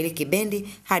 kutoka kumiliki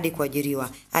bendi hadi kuajiriwa,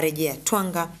 arejea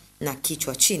Twanga na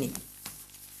kichwa chini.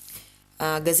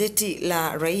 Gazeti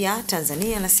la Raia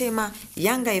Tanzania lasema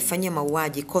Yanga yafanyia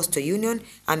mauaji Coastal Union,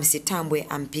 Tambwe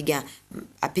apiga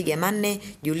 4,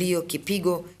 Julio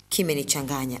kipigo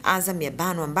kimenichanganya, Azam ya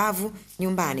banwa mbavu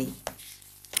nyumbani.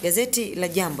 Gazeti la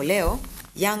Jambo Leo,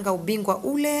 Yanga ubingwa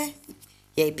ule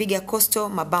yaipiga Coastal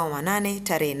mabao 8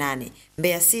 tarehe 8,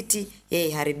 Mbeya City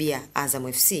yaiharibia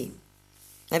Azam FC.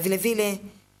 Na vile vile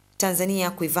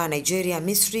Tanzania kuivaa Nigeria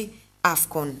Misri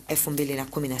AFCON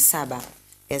 2017.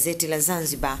 Gazeti la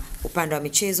Zanzibar upande wa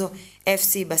michezo,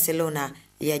 FC Barcelona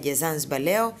yaja Zanzibar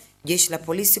leo, jeshi la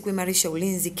polisi kuimarisha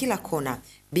ulinzi kila kona,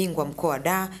 bingwa mkoa wa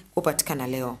Dar kupatikana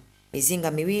leo, mizinga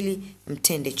 2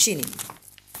 mtende chini.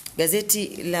 Gazeti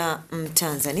la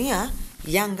Tanzania,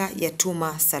 Yanga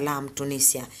yatuma salamu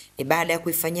Tunisia ni baada ya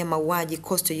kuifanyia mauaji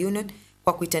Coastal Union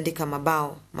kwa kuitandika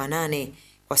mabao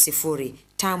 8-0.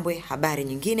 Tambwe habari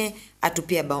nyingine,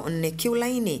 atupia bao 4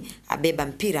 kiulaini, abeba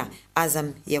mpira,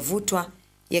 Azam yavutwa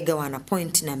yagawana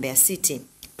point na Mbeya City.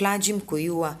 Plajim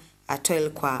kuyua atoel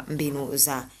kwa mbinu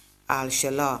za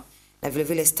Al-Shalah. Na vile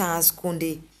vile Stars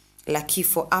kundi la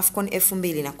kifo AFCON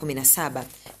 2017.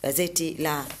 Gazeti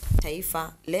la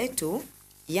Taifa Letu,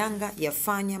 Yanga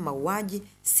yafanya mauaji,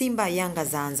 Simba Yanga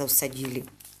zaanza usajili.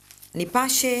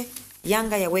 Nipashe,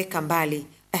 Yanga yaweka mbali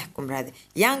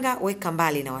Yanga weka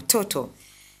mbali na watoto.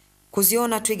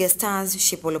 Kuziona Twiga Stars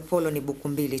Shipolopolo ni buku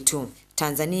 2 tu.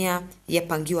 Tanzania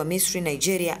yapangiwa Misri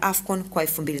Nigeria AFCON kwa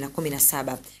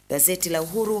 2017. Gazeti la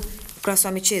Uhuru ukurasa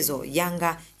wa michezo,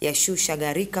 Yanga yashusha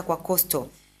garika kwa Coastal,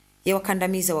 ya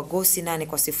wakandamiza Wagosi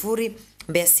 8-0,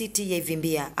 Mbeya City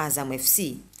yaivimbia Azam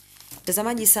FC.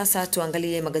 Mtazamaji, sasa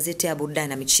tuangalie magazeti ya burudani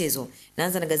na michezo.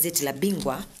 Naanza na gazeti la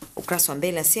Bingwa ukurasa wa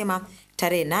mbele nasema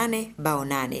tarehe 8 bao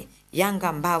 8,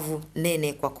 Yanga mbavu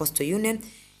nene kwa Coastal Union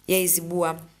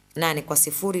yaizibua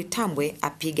 8-0, Tambwe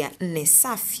apiga 4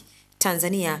 safi.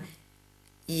 Tanzania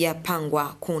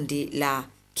yapangwa kundi la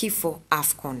kifo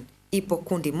AFCON. ipo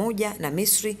kundi moja na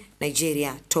Misri,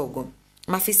 Nigeria, Togo.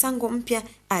 Mafisango mpya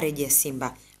arejea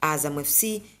Simba. Azam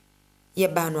FC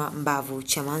yabanwa mbavu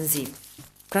Chamanzi.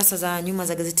 Kurasa za nyuma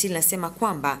za gazeti linasema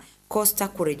kwamba Costa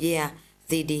kurejea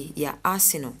dhidi ya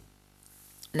Arsenal.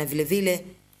 Na vile vile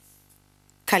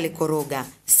Kalikoroga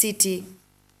City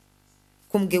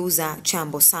kumgeuza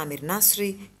chambo Samir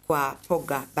Nasri kwa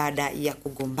Pogba baada ya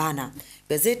kugombana.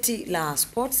 Gazeti la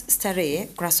Sports Starehe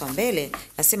kurasa wa mbele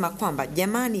nasema kwamba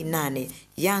jamani 8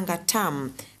 Yanga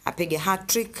Tam apiga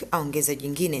hat-trick aongeza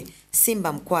jingine.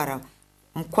 Simba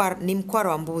ni mkwara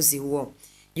wa mbuzi huo.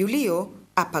 Julio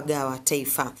apagawa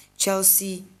Taifa.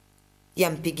 Chelsea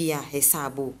yampigia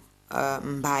hesabu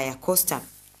mbaya Costa.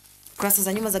 Kurasa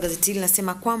za nyuma za gazeti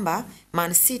linasema kwamba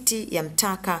Man City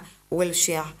yamtaka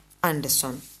Wilshere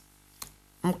Anderson.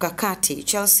 Mkakati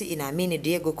Chelsea inaamini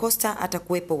Diego Costa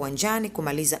atakuwepo uwanjani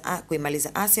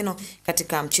kuimaliza Arsenal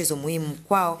katika mchezo muhimu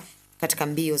kwao katika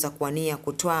mbio za kuwania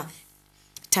kutoa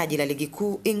taji la ligi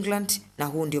kuu England, na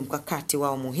huu ndio mkakati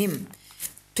wao muhimu.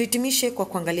 Tuhitimishe kwa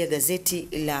kuangalia gazeti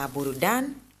la burudani.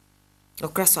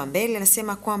 Ukurasa wa mbele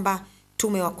nasema kwamba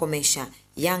tumewakomesha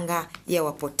Yanga ya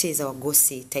wapoteza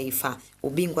wagosi Taifa.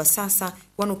 Ubingwa sasa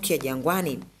wanukia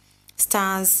Jangwani.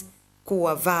 Stars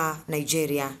kuwavaa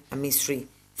Nigeria na Misri.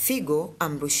 Figo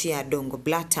amrushia Dongo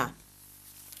Blata.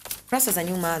 Kurasa za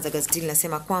nyuma za gazeti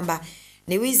linasema kwamba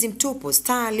ni wizi mtupu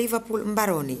Star Liverpool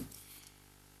mbaroni.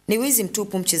 Ni wizi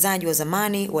mtupu mchezaji wa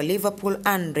zamani wa Liverpool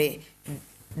Andre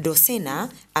Dosena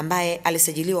ambaye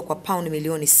alisajiliwa kwa paundi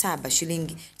milioni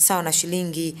 7 sawa na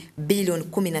shilingi bilioni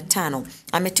 15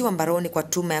 ametiwa mbaroni kwa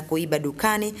tuma ya kuiba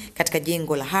dukani katika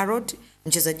jengo la Harrods.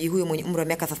 Mchezaji huyo mwenye umri wa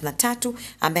miaka 33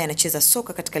 ambaye anacheza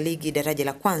soka katika ligi daraja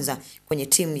la kwanza kwenye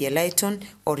timu ya Leyton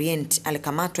Orient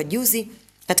alikamatwa juzi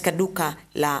katika duka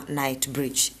la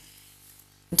Knightsbridge.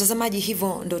 Mtazamaji,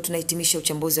 hivyo ndo tunahitimisha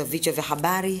uchambuzi wa vichwa vya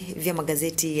habari vya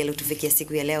magazeti yaliyotufikia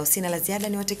siku ya leo. Sina la ziada,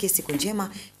 niwatakie siku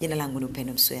njema. Jina langu ni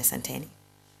Upendo Msuya, asanteni.